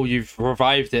now, you've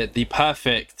revived it, the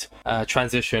perfect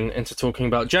transition into talking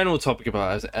about general topics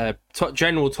about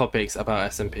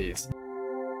SMPs.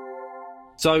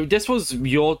 So this was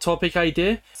your topic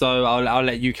idea, so I'll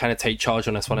let you kind of take charge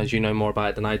on this one, as you know more about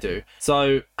it than I do.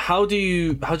 So how do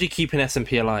you keep an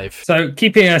SMP alive? So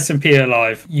keeping an SMP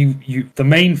alive, you the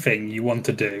main thing you want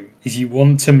to do is you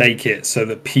want to make it so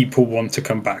that people want to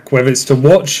come back, whether it's to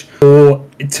watch or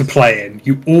to play in.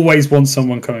 You always want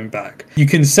someone coming back. You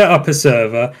can set up a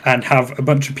server and have a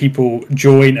bunch of people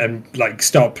join and like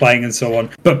start playing and so on,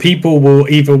 but people will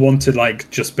either want to like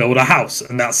just build a house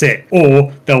and that's it,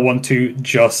 or they'll want to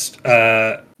just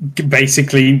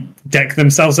basically deck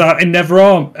themselves out in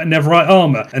netherite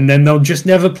armor, and then they'll just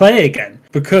never play again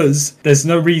because there's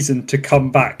no reason to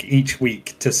come back each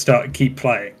week to keep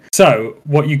playing. So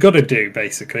what you got to do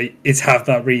basically is have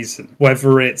that reason.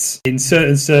 Whether it's in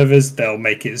certain servers, they'll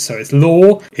make it so it's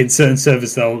lore. In certain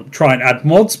servers, they'll try and add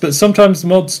mods, but sometimes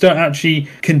mods don't actually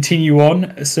continue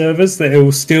on servers. That it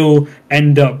will still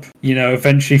end up,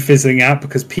 eventually fizzling out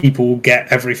because people will get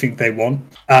everything they want.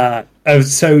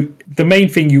 So the main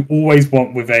thing you always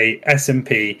want with a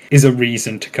SMP is a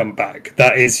reason to come back.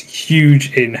 That is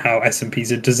huge in how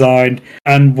SMPs are designed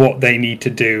and what they need to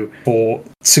do for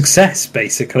success,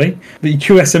 basically. The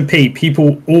QSMP,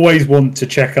 people always want to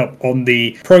check up on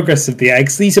the progress of the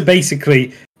eggs. These are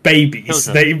basically babies.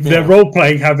 They're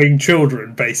role-playing having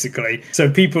children, basically. So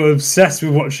people are obsessed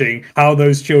with watching how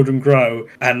those children grow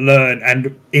and learn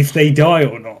and if they die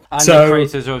or not. And the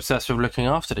creators are obsessed with looking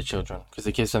after the children because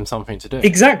it gives them something to do.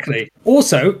 Exactly.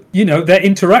 Also, they're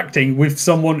interacting with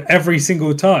someone every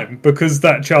single time because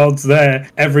that child's there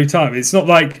every time. It's not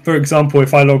like, for example,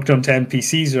 if I logged onto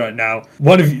NPCs right now,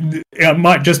 it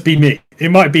might just be me. It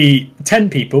might be 10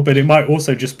 people, but it might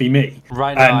also just be me.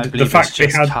 Right now, and the fact they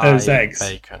had those eggs,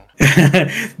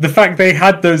 the fact they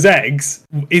had those eggs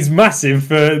is massive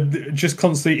for just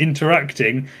constantly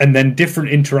interacting, and then different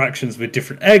interactions with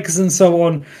different eggs and so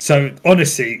on. So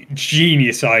honestly,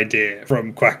 genius idea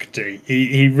from Quackity.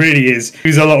 He really is.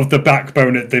 He's a lot of the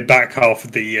backbone at the back half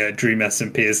of the Dream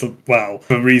SMP as well,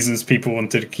 for reasons people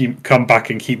wanted to come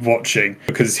back and keep watching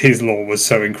because his lore was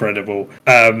so incredible.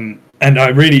 And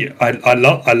I love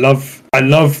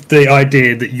the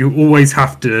idea that you always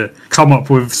have to come up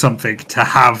with something to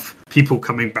have people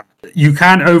coming back. You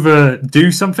can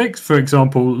overdo something. For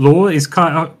example, lore is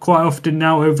quite often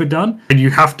now overdone, and you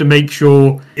have to make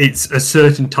sure it's a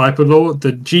certain type of lore.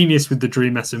 The genius with the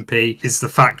Dream SMP is the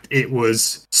fact it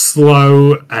was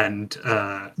slow and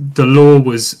the lore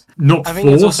was not I think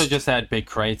forced. It's also just they had big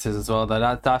creators as well.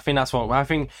 I think that's what I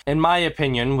think. In my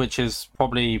opinion, which is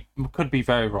probably could be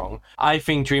very wrong, I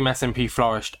think Dream SMP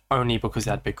flourished only because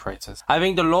they had big creators. I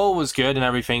think the lore was good and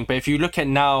everything, but if you look at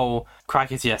now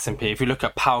Quackity SMP, if you look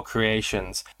at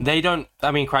POWcreations, they don't.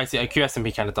 I mean,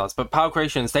 QSMP kind of does, but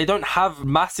POWcreations, they don't have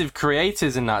massive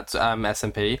creators in that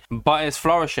SMP, but it's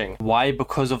flourishing. Why?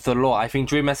 Because of the lore. I think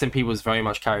Dream SMP was very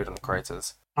much carried on the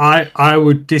creators. I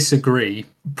would disagree,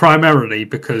 primarily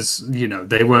because,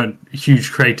 they weren't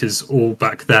huge creators all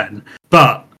back then.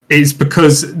 But it's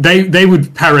because they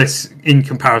would perish in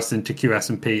comparison to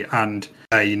QSMP and,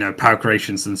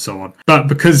 POWcreations and so on. But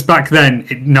because back then,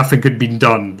 nothing had been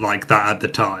done like that at the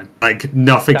time. Like,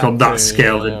 nothing on that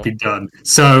scale had been done.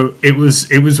 So it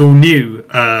was all new.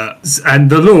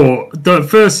 And the lore, the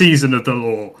first season of the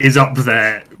lore is up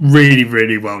there, really,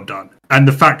 really well done. And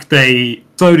the fact they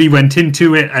slowly went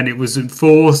into it and it wasn't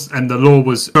forced and the lore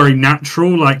was very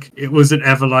natural, like it wasn't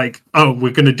ever like, oh,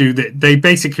 we're going to do that. They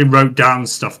basically wrote down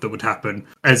stuff that would happen,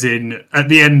 as in at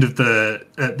the end of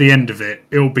it,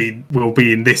 we'll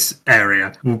be in this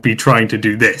area, we'll be trying to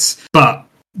do this. But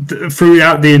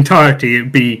throughout the entirety,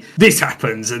 it'd be this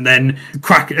happens, and then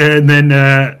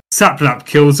Saplap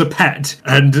kills a pet,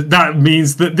 and that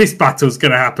means that this battle's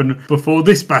going to happen before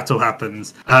this battle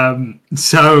happens.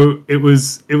 So it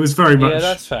was very much. Yeah,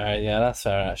 that's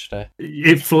fair. Actually,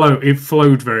 it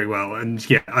flowed very well, and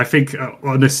yeah, I think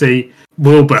honestly,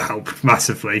 Wilbur helped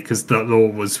massively because the lore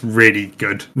was really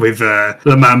good with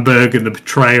L'Manburg and the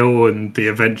betrayal and the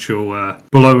eventual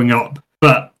blowing up,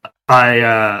 but.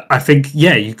 I think,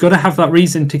 you've got to have that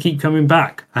reason to keep coming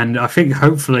back. And I think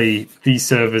hopefully these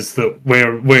servers that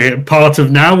we're part of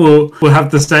now will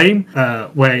have the same,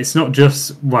 where it's not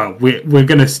just, we're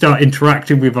going to start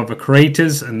interacting with other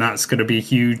creators, and that's going to be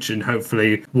huge, and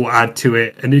hopefully we'll add to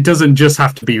it. And it doesn't just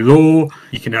have to be lore.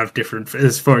 You can have different,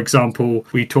 as for example,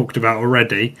 we talked about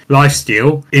already,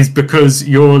 Lifesteal is because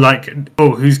you're like,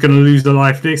 oh, who's going to lose their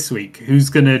life this week? Who's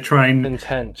going to try and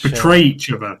betray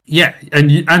each other? Yeah,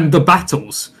 and the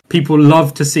battles. People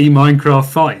love to see Minecraft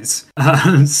fights.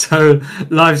 So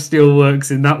Lifesteal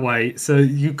works in that way. So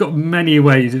you've got many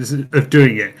ways of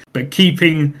doing it. But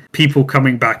keeping people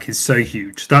coming back is so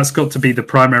huge. That's got to be the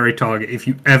primary target if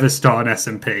you ever start an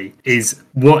SMP, is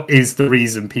what is the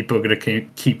reason people are going to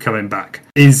keep coming back?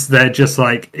 Is there just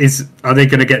like, are they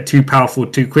going to get too powerful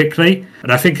too quickly?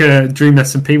 And I think Dream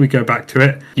SMP, we go back to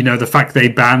it, the fact they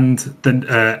banned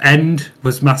the end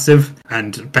was massive,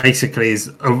 and basically is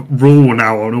a rule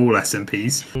now on all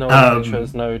SMPs. No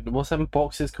intros, no. What's them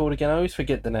boxes called again? I always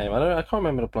forget the name. I can't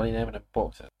remember the bloody name of the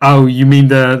boxes. Oh, you mean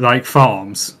the like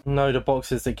farms? No, the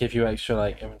boxes that give you extra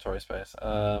like inventory space.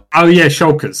 Oh yeah,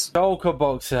 shulkers. Shulker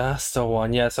box, that's the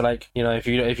one. Yeah, so like, you know, if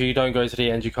you don't go to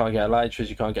the end, you can't get elytras,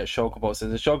 you can't get shulker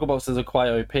boxes. The shulker boxes are quite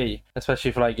OP,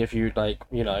 especially for like if you like,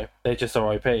 you know, they just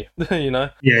are OP. You know?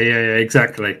 Yeah,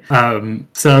 exactly.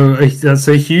 So that's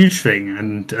a huge thing,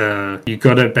 and you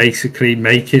got to basically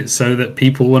make it so that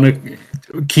people want to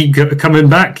keep coming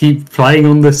back, keep playing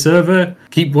on the server,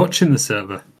 keep watching the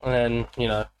server. And then, you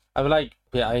know, I would like,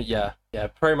 yeah,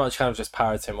 pretty much kind of just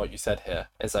parroting what you said here.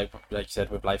 It's like you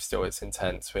said, with Lifesteal, it's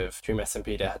intense. With Dream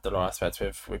SMP, they had the lore aspects.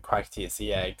 With Quackity, it's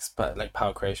the eggs, but like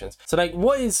POWcreations. So like,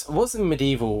 what's the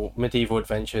medieval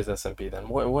adventures SMP then?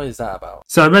 What is that about?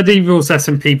 So medieval's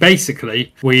SMP,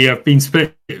 basically, we have been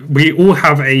split. We all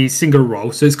have a single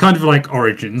role, so it's kind of like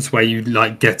Origins, where you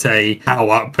like get a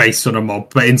power up based on a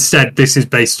mob, but instead this is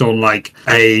based on like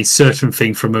a certain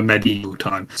thing from a medieval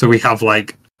time. So we have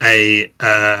like we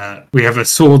have a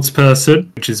swords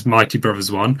person, which is Mighty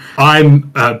Brothers 1.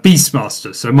 I'm a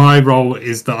Beastmaster, so my role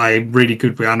is that I'm really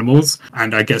good with animals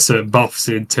and I get certain buffs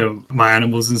into my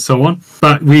animals and so on.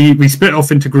 But we split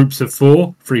off into groups of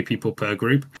 4, 3 people per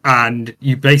group, and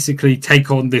you basically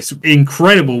take on this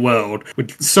incredible world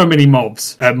with so many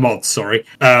mods, that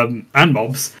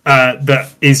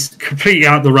is completely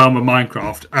out of the realm of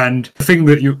Minecraft. And the thing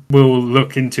that you will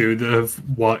look into, the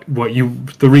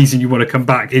reason you want to come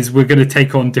back, is we're going to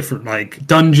take on different like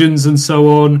dungeons and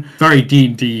so on, very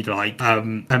D&D like,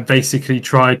 and basically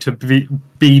try to be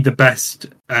the best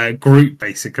group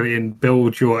basically and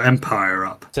build your empire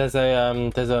up. There's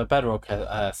a Bedrock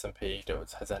SMP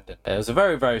that has ended. It was a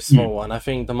very, very small one. I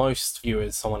think the most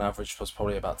viewers someone averaged was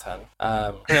probably about 10.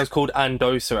 I think it was called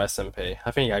Andosa SMP.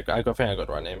 I think I got the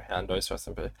right name, Andosa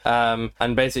SMP.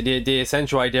 And basically the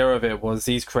essential idea of it was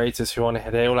these creators who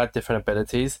they all had different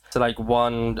abilities. So like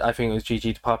one, I think it was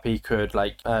GG the Puppy, could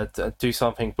like do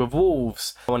something with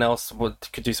wolves. Someone else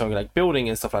could do something like building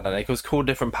and stuff like that. Like, it was called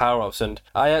different power-ups, and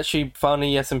I actually found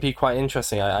the SMP quite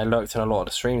interesting. I lurked in a lot of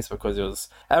the streams because it was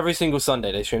every single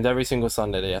Sunday. They streamed every single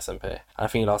Sunday, the SMP. I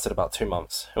think it lasted about 2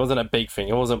 months. It wasn't a big thing.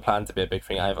 It wasn't planned to be a big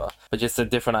thing either. But just the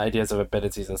different ideas of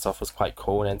abilities and stuff was quite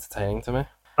cool and entertaining to me.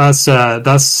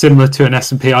 That's similar to an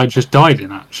SMP I just died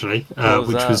in, actually,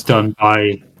 which was done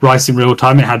by Rice in Real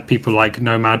Time. It had people like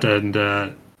Nomad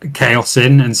and Chaos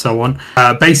in and so on.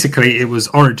 Basically it was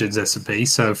Origins SMP,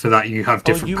 so for that you have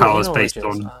different powers based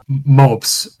on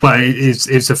mobs, but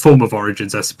it's a form of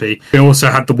Origins SMP. It also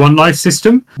had the one life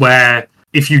system where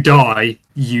if you die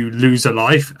you lose a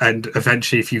life, and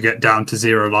eventually if you get down to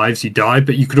 0 lives you die,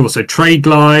 but you could also trade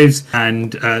lives,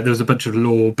 and there was a bunch of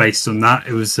lore based on that.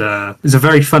 It was a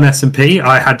very fun SMP.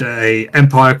 I had a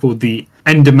empire called the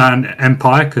Enderman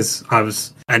Empire because I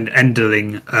was an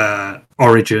Enderling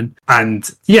origin, and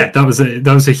yeah, that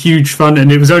was a huge fun,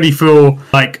 and it was only for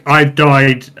like I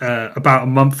died about a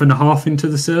month and a half into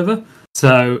the server,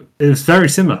 so it was very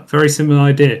similar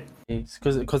idea.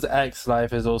 Because X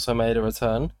Life has also made a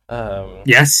return.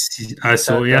 Yes, I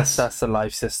saw. Yes, that's the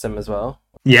life system as well.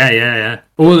 Yeah.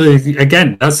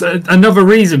 Again, that's another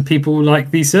reason people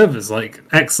like these servers, like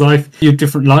X Life. You have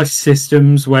different life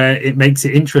systems where it makes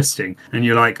it interesting, and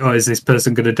you're like, oh, is this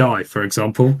person going to die? For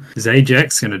example, is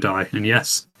AJX going to die? And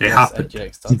yes, it happened.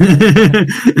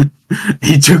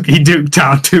 he took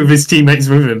down 2 of his teammates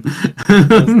with him.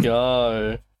 Let's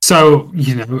go. So,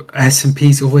 you know,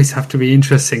 SMPs always have to be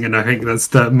interesting, and I think that's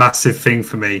the massive thing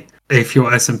for me. If your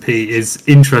SMP is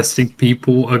interesting,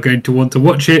 people are going to want to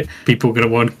watch it. People are going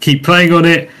to want to keep playing on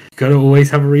it. You've got to always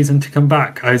have a reason to come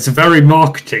back. It's very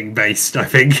marketing based, I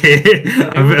think.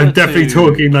 I'm definitely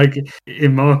talking like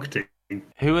in marketing.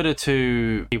 Who are the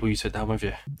 2 people you took down with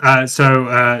you?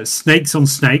 So Snakes on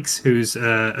Snakes, who's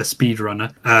a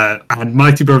speedrunner, and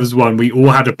Mighty Brothers 1, we all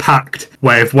had a pact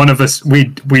where if one of us,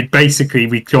 we'd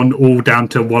gone all down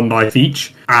to 1 life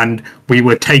each, and we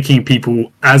were taking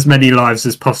people as many lives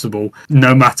as possible,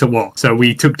 no matter what. So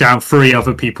we took down 3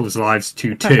 other people's lives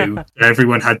to 2.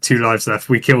 Everyone had 2 lives left.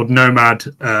 We killed Nomad.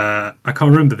 I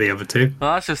can't remember the other 2.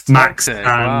 Well, that's just Max toxic.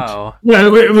 And, wow.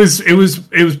 Well, it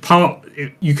was part.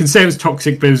 You can say it was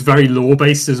toxic, but it was very lore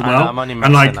based as well. I'm only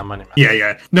messing.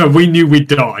 Yeah. No, we knew we'd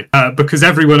die because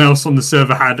everyone else on the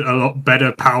server had a lot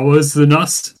better powers than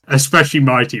us, especially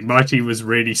Mighty. Mighty was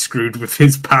really screwed with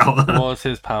his power. What was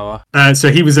his power?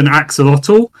 So he was an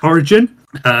axolotl origin.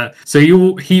 So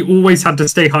he always had to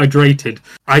stay hydrated.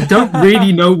 I don't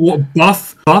really know what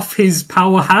buff his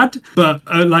power had, but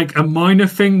like a minor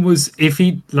thing was if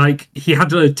he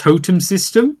had a totem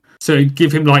system. So it'd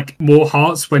give him like more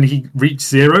hearts when he reached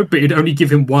 0, but it'd only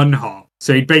give him 1 heart.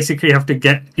 So he'd basically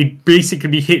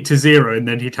be hit to 0 and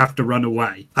then he'd have to run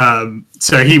away.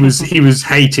 So he was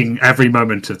hating every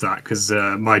moment of that because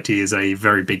Mighty is a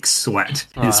very big sweat,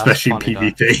 especially in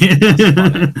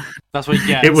PvP. That's what he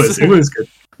gets. It was good.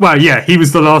 Well, yeah, he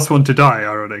was the last one to die,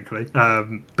 ironically,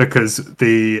 because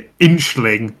the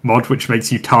Inchling mod, which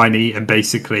makes you tiny and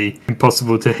basically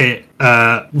impossible to hit,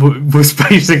 was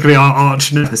basically our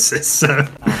arch nemesis. So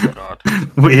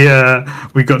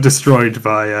we got destroyed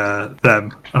by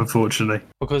them, unfortunately.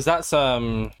 Because that's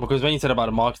because when you said about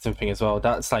the marketing thing as well,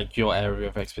 that's like your area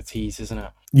of expertise, isn't it?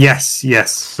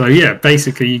 Yes. So yeah,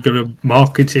 basically you got to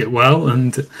market it well,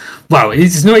 and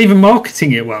it's not even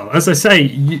marketing it well. As I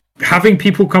say, having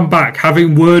people come back,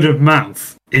 having word of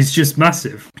mouth is just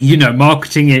massive.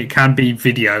 Marketing it can be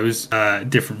videos,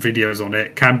 different videos on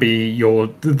it, can be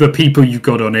the people you've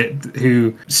got on it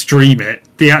who stream it.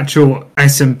 The actual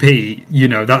SMP,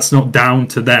 that's not down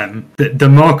to them. The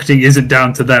marketing isn't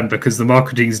down to them because the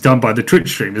marketing is done by the Twitch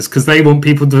streamers because they want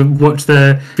people to watch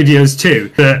their videos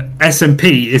too. The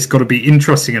SMP has got to be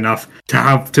interesting enough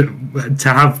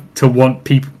to want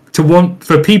people.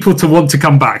 For people to want to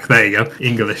come back. There you go,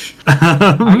 English.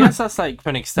 I guess that's like to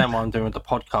an extent what I'm doing with the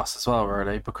podcast as well,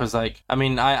 really, because I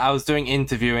was doing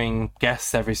interviewing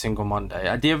guests every single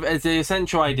Monday. The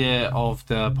essential idea of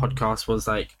the podcast was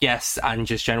like guests and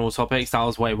just general topics. That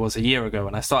was what it was a year ago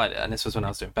when I started it, and this was when I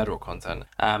was doing Bedrock content.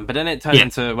 But then it turned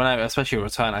into especially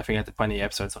Return. I think I did 20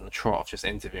 episodes on the Trot of just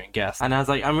interviewing guests, and I was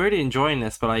like, I'm really enjoying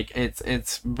this, but like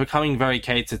it's becoming very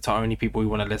catered to only people who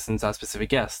want to listen to that specific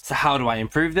guest. So how do I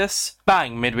improve this?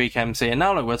 Bang, MidweekMC, and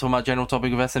now we're talking about general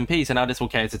topic of SMP, so now this will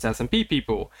cater to SMP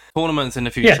people. Tournaments in the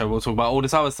future, we'll talk about all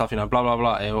this other stuff, blah blah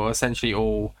blah. It will essentially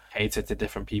all cater to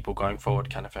different people going forward,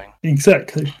 kind of thing.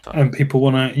 Exactly. So. And people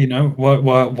want to,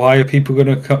 why are people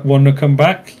going to want to come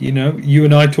back? You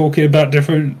and I talking about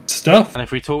different stuff. And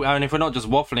if we're not just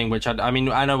waffling, which I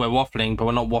know we're waffling, but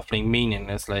we're not waffling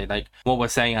meaninglessly. Like what we're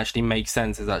saying actually makes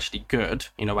sense, is actually good.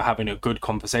 We're having a good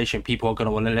conversation. People are going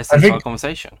to want to listen to our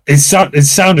conversation. It's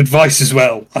sound advice as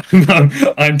well.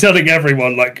 I'm telling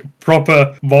everyone like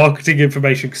proper marketing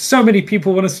information because so many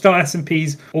people want to start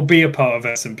SMPs or be a part of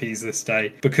SMPs this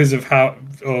day because of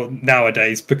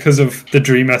nowadays because of the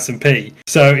Dream SMP.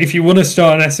 So if you want to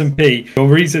start an SMP,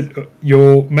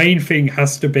 your main thing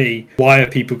has to be, why are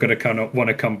people going to want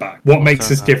to come back? What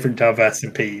makes us different to other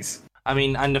SMPs?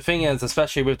 And the thing is,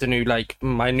 especially with the new,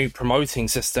 my new promoting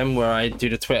system where I do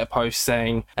the Twitter post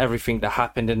saying everything that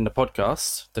happened in the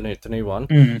podcast, the new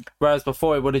one. Whereas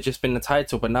before it would have just been the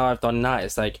title, but now I've done that.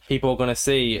 It's like people are going to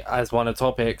see as one of the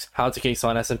topics, how to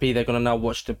kickstart an SMP. They're going to now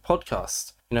watch the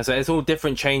podcast. So it's all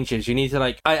different changes. You need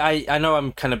to I know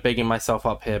I'm kind of bigging myself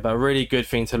up here, but a really good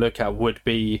thing to look at would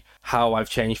be how I've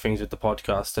changed things with the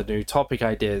podcast, the new topic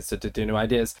ideas, the new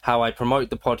ideas, how I promote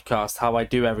the podcast, how I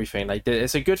do everything.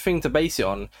 It's a good thing to base it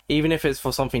on, even if it's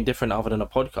for something different other than a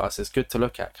podcast. It's good to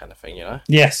look at, kind of thing,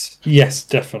 Yes,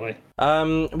 definitely.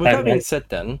 With that being said,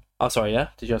 then. Oh, sorry, yeah?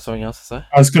 Did you have something else to say?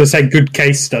 I was going to say good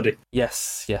case study.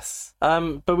 Yes.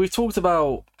 But we've talked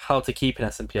about how to keep an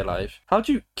SMP alive. How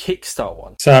do you kickstart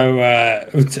one? So,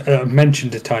 I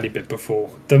mentioned a tiny bit before.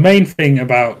 The main thing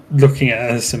about looking at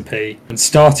an SMP and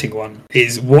starting one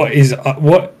is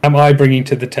what am I bringing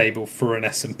to the table for an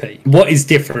SMP? What is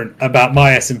different about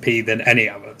my SMP than any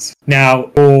others?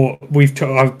 Now,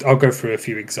 I'll go through a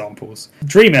few examples.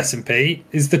 Dream SMP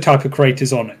is the type of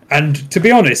creators on it. And to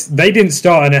be honest, they didn't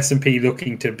start an SMP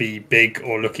looking to be big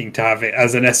or looking to have it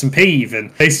as an SMP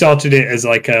even. They started it as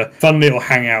like a fun little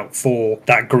hangout for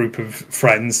that group of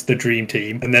friends, the dream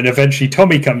team. And then eventually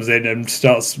Tommy comes in and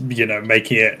starts,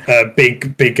 making it a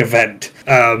big event.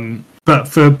 But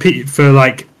for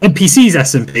like NPCs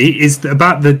SMP is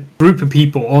about the group of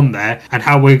people on there and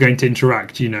how we're going to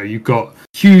interact. You've got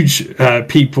huge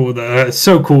people that are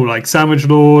so cool, like Sandwich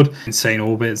Lord, Insane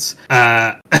Orbitz,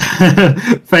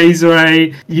 Phaser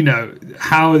A.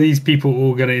 How are these people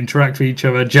all going to interact with each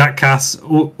other? Jackass,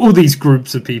 all these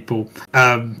groups of people,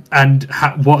 and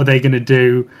what are they going to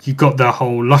do? You've got the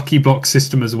whole lucky block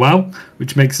system as well,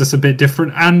 which makes us a bit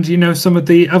different, and some of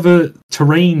the other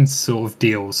terrain sort of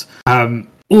deals.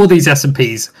 All these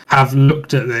SMPs have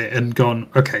looked at it and gone,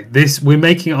 okay, we're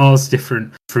making ours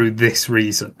different through this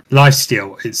reason.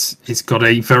 Lifesteal, it's got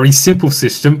a very simple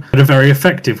system, but a very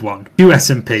effective one.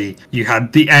 QSMP, you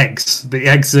had the eggs. The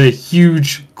eggs are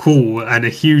huge, cool, and a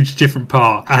huge different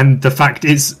part. And the fact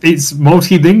it's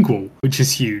multilingual, which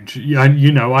is huge.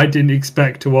 I didn't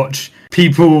expect to watch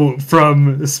people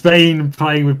from Spain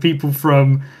playing with people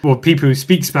people who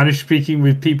speak Spanish speaking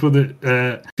with people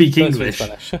that speak English.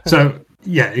 Spanish. So.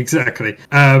 Yeah, exactly.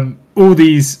 all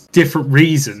these different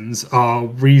reasons are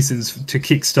reasons to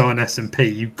kickstart an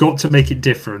SMP. You've got to make it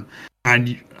different.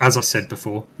 And as I said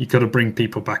before, you've got to bring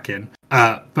people back in.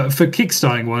 But for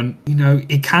kickstarting one,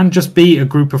 it can just be a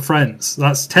group of friends.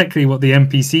 That's technically what the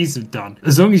NPCs have done.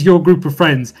 As long as your group of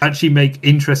friends actually make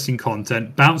interesting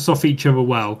content, bounce off each other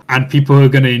well, and people are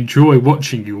going to enjoy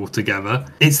watching you all together,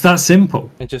 it's that simple.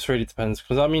 It just really depends.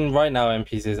 Because, right now,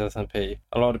 NPCs SMP,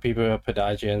 a lot of people who put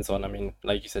IGNs on,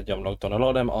 like you said, I'm logged on. A lot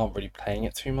of them aren't really playing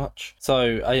it too much.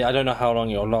 So, I don't know how long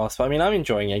it'll last. But, I'm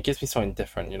enjoying it. It gives me something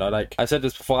different, Like I said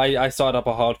this before, I started up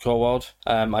a hardcore world.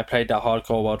 I played that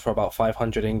hardcore world for about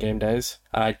 500 in-game days.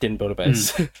 I didn't build a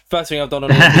base. First thing I've done on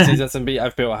NPCs SMP,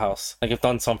 I've built a house. I've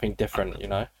done something different,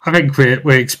 I think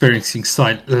we're experiencing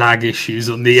slight lag issues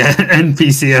on the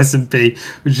NPC SMP,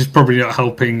 which is probably not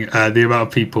helping the amount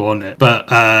of people on it.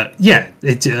 But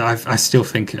I still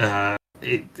think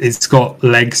it's got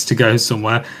legs to go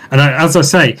somewhere. And as I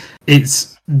say,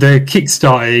 it's the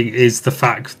kickstarting is the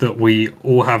fact that we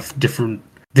all have different.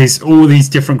 There's all these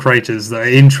different creators that are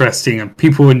interesting and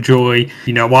people enjoy.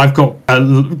 I've got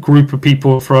a group of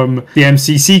people from the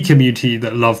MCC community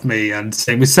that love me, and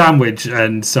same with Sandwich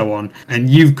and so on. And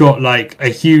you've got a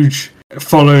huge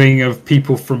following of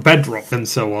people from Bedrock and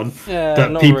so on. Yeah,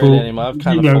 that not really anymore. I've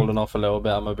kind of fallen off a little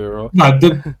bit. I'm a bit raw. No,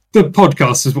 the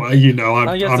podcast as well.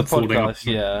 I'm falling off.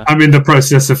 Yeah, I'm in the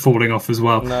process of falling off as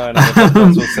well. No, the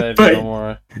podcast will save you. Don't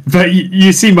worry. But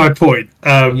you see my point.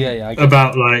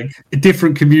 About it.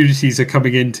 Different communities are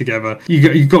coming in together.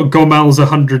 You got Gomel's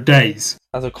 100 Days.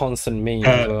 As a constant meme.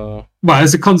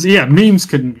 As a constant, memes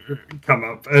can come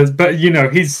up. But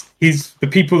he's the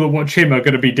people that watch him are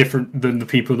going to be different than the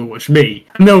people that watch me,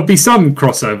 and there'll be some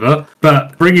crossover.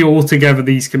 But bringing all together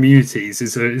these communities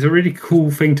is a really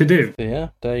cool thing to do. Yeah,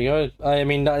 there you go. I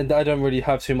don't really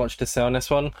have too much to say on this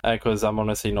one because I'm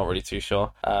honestly not really too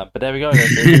sure. But there we go.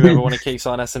 If you ever want to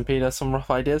kickstart an SMP, there's some rough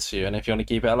ideas for you, and if you want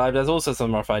to keep it alive, there's also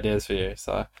some rough ideas for you.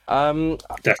 So,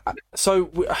 so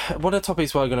one of the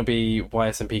topics we're going to be why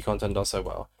SMP content does so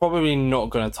well. Probably not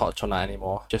going to touch on that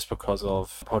anymore, just because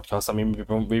of podcasts.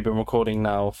 We've been recording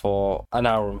now for an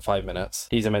hour and 5 minutes.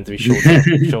 These are meant to be shorter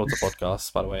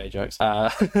podcasts, by the way, AJX.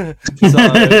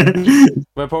 So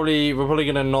we're probably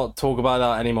going to not talk about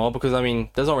that anymore because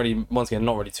there's not really, once again,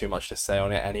 not really too much to say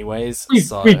on it, anyways. We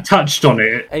touched on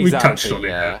it. Exactly, we touched on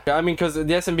it. Because the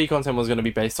SMP content was going to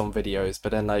be based on videos,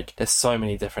 but then there's so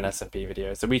many different SMP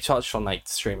videos that we touched on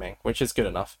streaming, which is good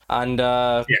enough. And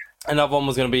another one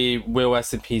was going to be, will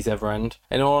SMPs ever end?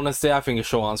 In all honesty, I think the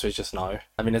short answer is just no.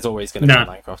 There's always going to be a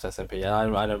Minecraft SMP.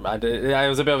 It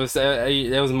was a bit of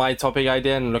it was my topic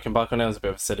idea, and looking back on it was a bit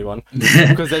of a silly one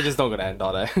because they're just not going to end,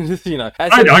 are they?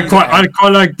 I quite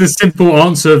like the simple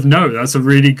answer of no. That's a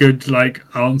really good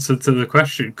answer to the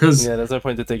question because there's no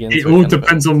point to dig into. It all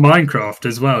depends on Minecraft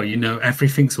as well.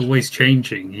 Everything's always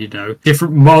changing.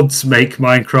 Different mods make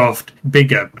Minecraft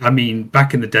bigger.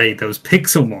 Back in the day there was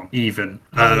Pixelmon even.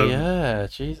 Yeah,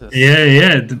 Jesus.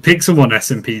 Yeah, the Pixelmon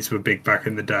SMPs were big back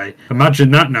in the day.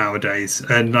 Imagine that nowadays,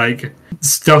 and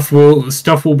stuff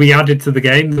will be added to the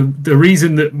game. The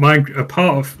reason that a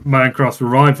part of Minecraft's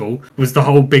revival was the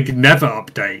whole big Nether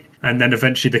update, and then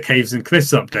eventually the Caves and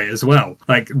Cliffs update as well.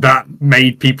 That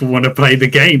made people want to play the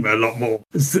game a lot more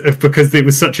because it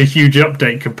was such a huge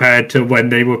update compared to when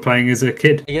they were playing as a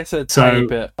kid. I guess a tiny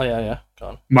bit. Oh yeah.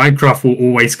 Minecraft will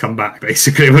always come back,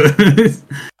 basically.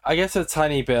 I guess a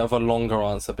tiny bit of a longer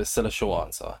answer, but still a short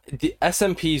answer. The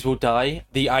SMPs will die.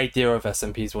 The idea of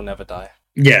SMPs will never die.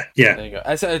 Yeah. There you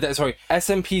go. Sorry,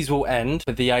 SMPs will end,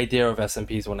 but the idea of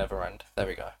SMPs will never end. There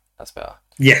we go. That's better.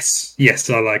 Yes,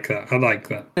 I like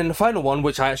that. And the final one,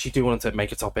 which I actually do want to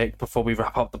make a topic before we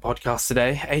wrap up the podcast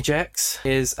today, AJX,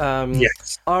 is are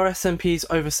SMPs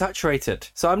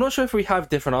oversaturated? So I'm not sure if we have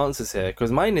different answers here,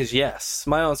 because mine is yes.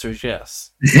 My answer is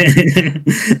yes.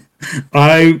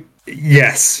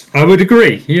 Yes, I would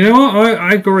agree. You know what?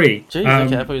 I agree. Jeez,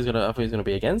 okay, I thought he was gonna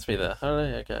be against me there. Oh,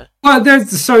 okay. Well,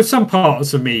 there's some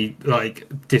parts of me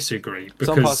disagree.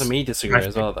 Because some parts of me disagree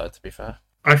as well, though. To be fair.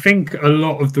 I think a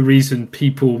lot of the reason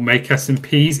people make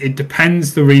SMPs, it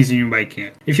depends the reason you're making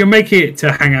it. If you're making it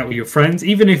to hang out with your friends,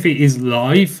 even if it is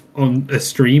live on a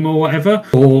stream or whatever,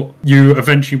 or you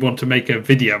eventually want to make a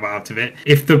video out of it,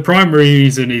 if the primary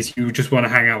reason is you just want to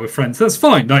hang out with friends, that's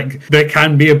fine. There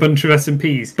can be a bunch of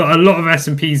SMPs, but a lot of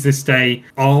SMPs this day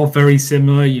are very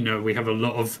similar. We have a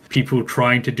lot of people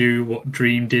trying to do what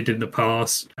Dream did in the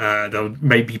past. They'll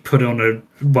maybe put on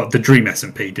what the Dream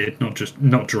SMP did,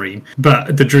 not Dream,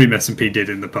 but the Dream SMP did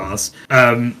in the past.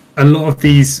 a lot of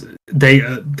these, they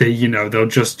they'll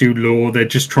just do lore. They're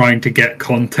just trying to get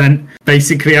content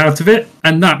basically out of it,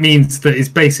 and that means that it's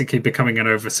basically becoming an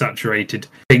oversaturated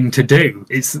thing to do.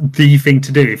 It's the thing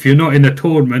to do. If you're not in a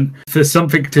tournament, for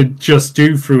something to just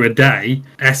do through a day,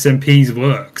 SMPs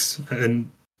works,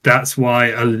 and that's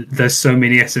why there's so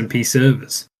many SMP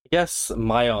servers. Yes,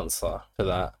 my answer to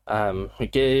that.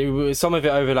 Some of it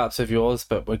overlaps with yours,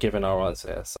 but we're giving our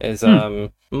answer here.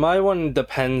 My one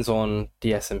depends on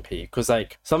the SMP, because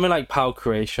like something like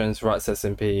POWcreations, Rats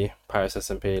SMP, Pirates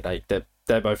SMP, like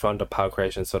they're both under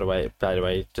POWcreations, by the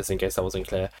way, just in case that wasn't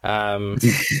clear.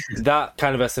 That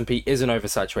kind of SMP isn't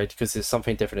oversaturated because it's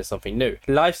something different, it's something new.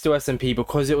 Lifesteal SMP,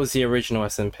 because it was the original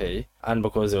SMP and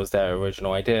because it was their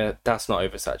original idea, that's not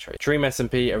oversaturated. Dream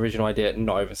SMP, original idea,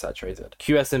 not oversaturated.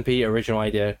 QSMP, original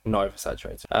idea, not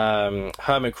oversaturated.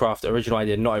 Hermitcraft, original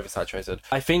idea, not oversaturated.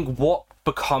 I think what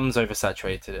becomes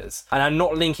oversaturated is, and I'm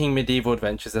not linking Medieval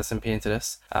Adventures SMP into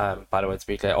this, by the way, to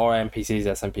be clear, or NPCs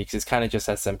SMP, because it's kind of just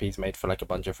SMPs made for like a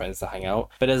bunch of friends to hang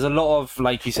out. But there's a lot of,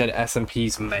 like you said,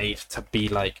 SMPs made to be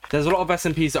like, there's a lot of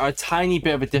SMPs that are a tiny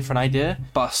bit of a different idea,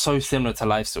 but are so similar to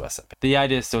Lifesteal SMP. The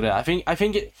idea is still there. I think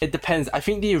it depends. I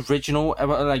think the original,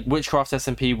 like Witchcraft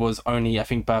SMP was only, I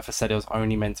think Bertha said it was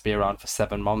only meant to be around for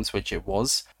 7 months, which it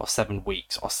was, or 7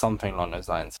 weeks, or something along those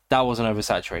lines. That wasn't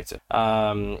oversaturated.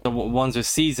 The ones with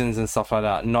seasons and stuff like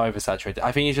that, not oversaturated.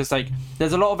 I think it's just like,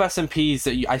 there's a lot of SMPs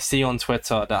that I see on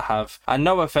Twitter that have, and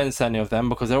no offense to any of them,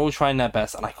 because they're all trying their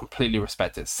best, and I completely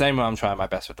respect it. Same way I'm trying my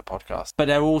best with the podcast. But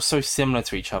they're all so similar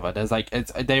to each other. There's like,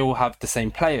 they all have the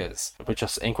same players, but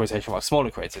just in quotation marks, smaller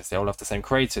creators. They all have the same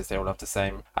creators. They all have the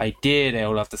same idea. They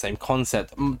all have the same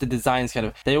concept. The designs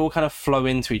they all kind of flow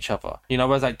into each other. You know,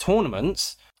 whereas like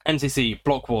tournaments, MCC,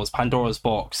 Block Wars, Pandora's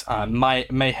Box,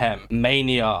 Mayhem,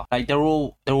 Mania, like they're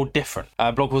all different.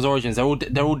 Block Wars Origins, they're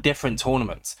all different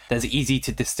tournaments. There's easy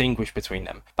to distinguish between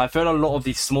them. But I feel a lot of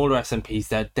these smaller SMPs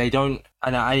that they don't,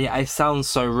 and I sound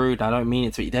so rude, I don't mean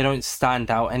it to be, they don't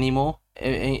stand out anymore.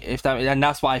 And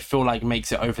that's what I feel like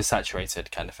makes it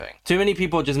oversaturated kind of thing. Too many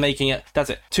people are just making it.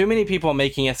 That's it. Too many people are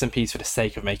making SMPs for the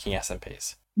sake of making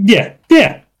SMPs. Yeah,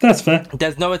 that's fair.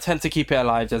 There's no attempt to keep it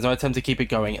alive. There's no attempt to keep it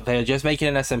going. They are just making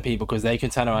an SMP because they can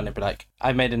turn around and be like,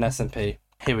 I made an SMP.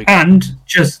 Here we go. And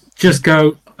just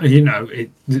go,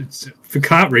 it's, for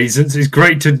clout reasons, it's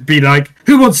great to be like,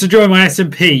 who wants to join my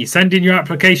SMP? Send in your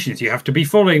applications. You have to be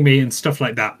following me and stuff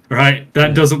like that, right?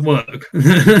 That doesn't work. and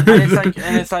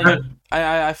it's like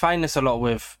I find this a lot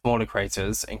with smaller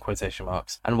creators, in quotation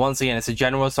marks. And once again, it's a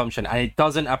general assumption, and it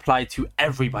doesn't apply to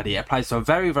everybody. It applies to a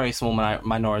very, very small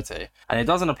minority. And it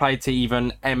doesn't apply to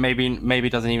even, and maybe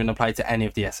doesn't even apply to any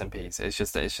of the SMPs. It's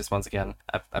just once again,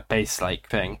 a base-like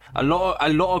thing. A lot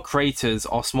of creators,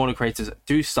 or smaller creators,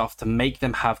 do stuff to make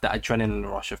them have that adrenaline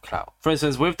rush of clout. For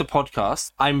instance, with the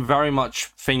podcast, I'm very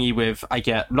much thingy with, I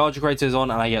get larger creators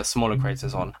on and I get smaller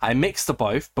creators on. I mix the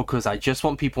both because I just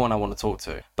want people on I want to talk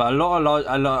to. But a lot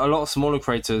of smaller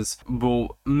creators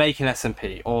will make an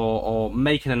SMP or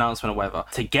make an announcement or whatever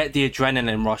to get the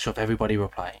adrenaline rush of everybody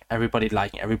replying, everybody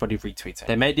liking, everybody retweeting.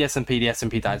 They made the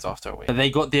SMP dies after a week. But they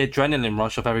got the adrenaline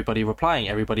rush of everybody replying,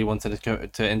 everybody wanted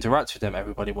to interact with them,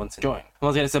 everybody wanted to join.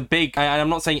 Once again, it's a big, and I'm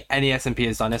not saying any SMP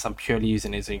has done this, I'm purely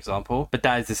using it as an example, but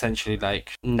that is essentially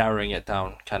like narrowing it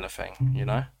down kind of thing, you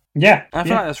know? Yeah, I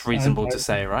feel like that's reasonable to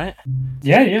say, right?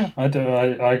 Yeah. I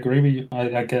agree with you.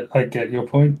 I get your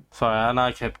point. Sorry, I know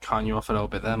I kept cutting you off a little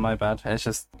bit there. My bad. It's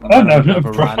just no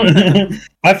problem.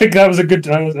 I think that was a good.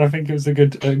 I think it was a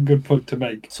good point to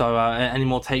make. So, any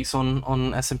more takes on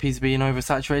SMPs being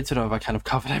oversaturated, or have I kind of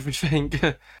covered everything?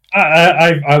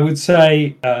 I would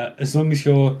say as long as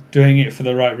you're doing it for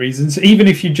the right reasons, even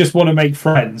if you just want to make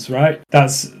friends, right?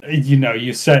 That's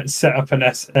you set up an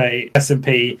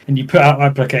SMP and you put out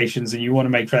applications and you want to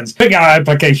make friends. Putting out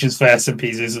applications for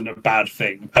SMPs isn't a bad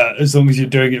thing, as long as you're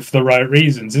doing it for the right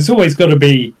reasons. It's always got to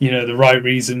be the right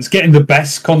reasons. Getting the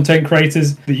best content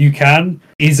creators that you can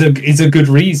is a good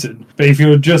reason. But if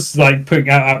you're just like putting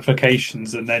out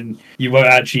applications and then you won't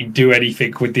actually do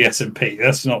anything with the SMP,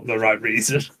 that's not the right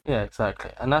reason. Yeah, exactly.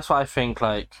 And that's why I think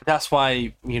that's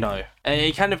why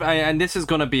it kind of, and this is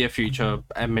going to be a future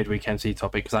MidweekMC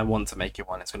topic because I want to make it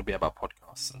one. It's going to be about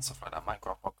podcasts and stuff like that,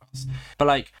 Minecraft podcasts.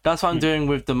 But that's what I'm doing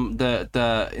with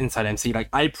the Inside MC.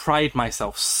 I pride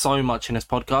myself so much in this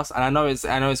podcast, and I know it's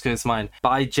because it's mine, but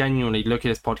I genuinely look at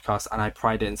this podcast and I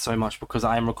pride it in so much because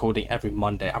I am recording every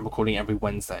Monday. I'm recording every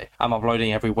Wednesday. I'm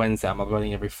uploading every Wednesday. I'm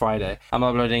uploading every Friday. I'm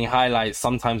uploading highlights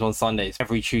sometimes on Sundays,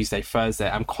 every Tuesday, Thursday.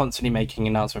 I'm constantly making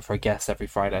an announcement for a guest every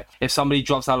Friday. If somebody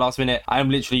drops out last minute, I'm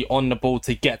literally on the ball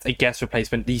to get a guest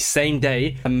replacement the same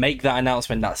day and make that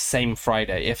announcement that same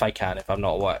Friday if I can, if I'm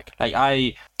not at work.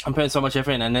 I'm putting so much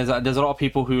effort in, and there's a lot of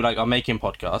people who like are making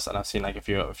podcasts, and I've seen like a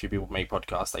few people make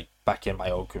podcasts like back in my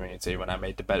old community when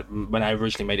I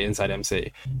originally made Inside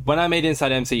MC. When I made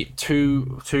Inside MC,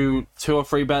 two or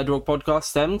three Bedrock podcasts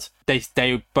stemmed.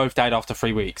 They both died after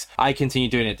 3 weeks. I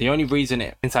continued doing it. The only reason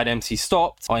Inside MC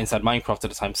stopped, or Inside Minecraft at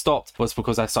the time stopped, was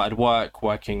because I started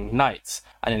working nights,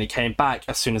 and then it came back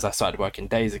as soon as I started working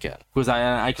days again. Because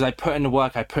I put in the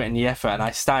work, I put in the effort, and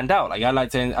I stand out. Like I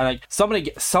like some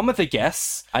of the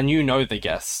guests, and you know the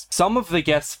guests. Some of the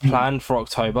guests planned for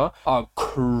October are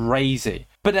crazy.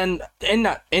 But then in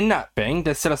that thing,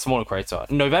 there's still a smaller creator.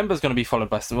 November's going to be followed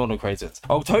by smaller creators.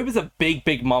 October's a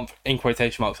big month in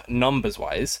quotation marks, numbers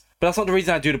wise. But that's not the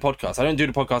reason I do the podcast. I don't do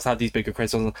the podcast to have these bigger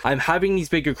creators on. I'm having these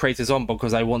bigger creators on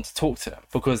because I want to talk to them,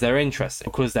 because they're interesting,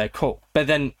 because they're cool. But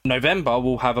then November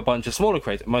will have a bunch of smaller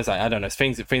creators. Most I don't know,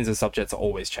 things and subjects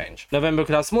always change. November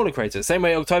could have smaller creators. Same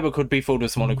way October could be filled with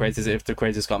smaller creators if the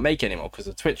creators can't make anymore because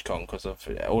of TwitchCon, because of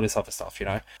all this other stuff, you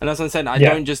know? And that's what I'm saying. I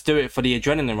don't just do it for the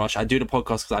adrenaline rush. I do the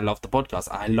podcast because I love the podcast.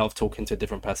 I love talking to a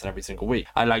different person every single week.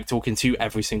 I like talking to you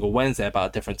every single Wednesday about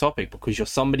a different topic because you're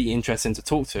somebody interesting to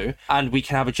talk to and we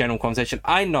can have a general conversation.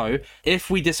 I know if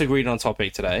we disagreed on a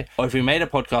topic today, or if we made a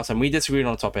podcast and we disagreed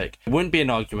on a topic, it wouldn't be an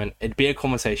argument, it'd be a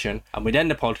conversation, and we'd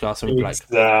end the podcast and we'd be like,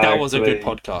 that was a good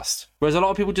podcast. Whereas a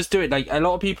lot of people just do it. Like, a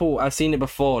lot of people, I've seen it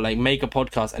before, like, make a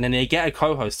podcast and then they get a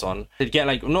co-host on. They'd get,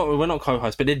 like, we're not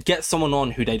co-hosts, but they'd get someone on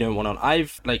who they don't want on.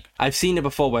 I've seen it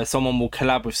before where someone will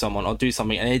collab with someone or do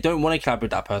something and they don't want to collab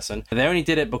with that person. They only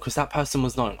did it because that person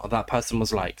was known or that person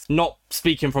was liked. Not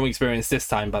speaking from experience this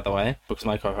time, by the way, because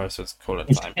my co-host was cool at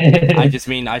the time. I just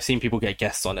mean I've seen people get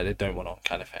guests on that they don't want on,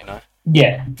 kind of thing, no?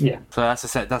 Yeah. So that's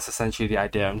essentially the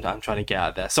idea I'm trying to get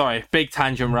out there. Sorry, big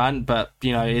tangent rant, but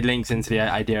you know it links into the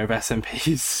idea of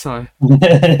SMPs. So,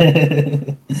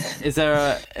 is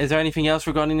there anything else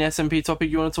regarding the SMP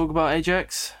topic you want to talk about,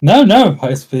 AJX? No.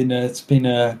 It's been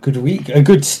a good week, a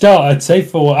good start, I'd say,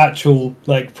 for actual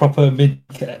like proper mid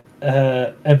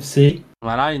MC.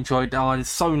 Man, I enjoyed. Oh,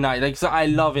 it's so nice. Like, so I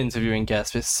love interviewing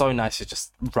guests. But it's so nice to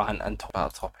just rant and talk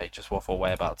about a topic, just waffle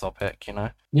away about a topic. You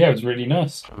know. Yeah, it was really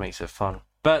nice. It makes it fun.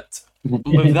 But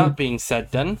with that being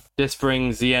said, then this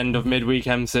brings the end of Midweek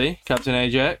MC, Captain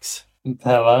AJX.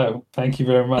 Hello, thank you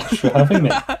very much for having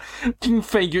me. Do you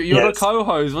think you're the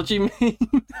co-host? What do you mean?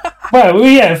 Well,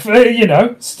 yeah, you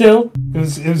know, still, it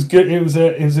was good. It was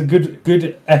a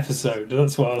good episode.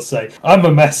 That's what I'll say. I'm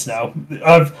a mess now.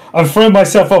 I've thrown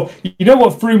myself off. You know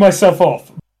what threw myself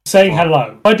off? Saying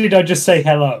hello. Why did I just say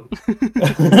hello?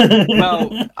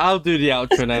 Well, I'll do the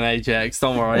outro then, AJX.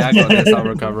 Don't worry, I got this. I'll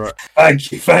recover it.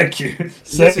 Thank you.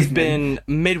 This has been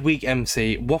Midweek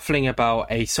MC waffling about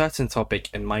a certain topic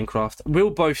in Minecraft. We'll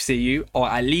both see you, or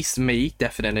at least me,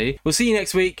 definitely. We'll see you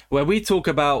next week where we talk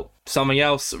about something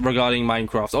else regarding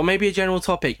Minecraft, or maybe a general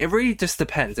topic. It really just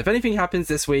depends. If anything happens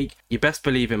this week, you best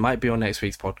believe it might be on next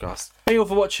week's podcast. Thank you all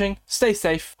for watching. Stay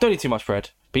safe. Don't eat too much bread.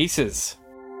 Pieces.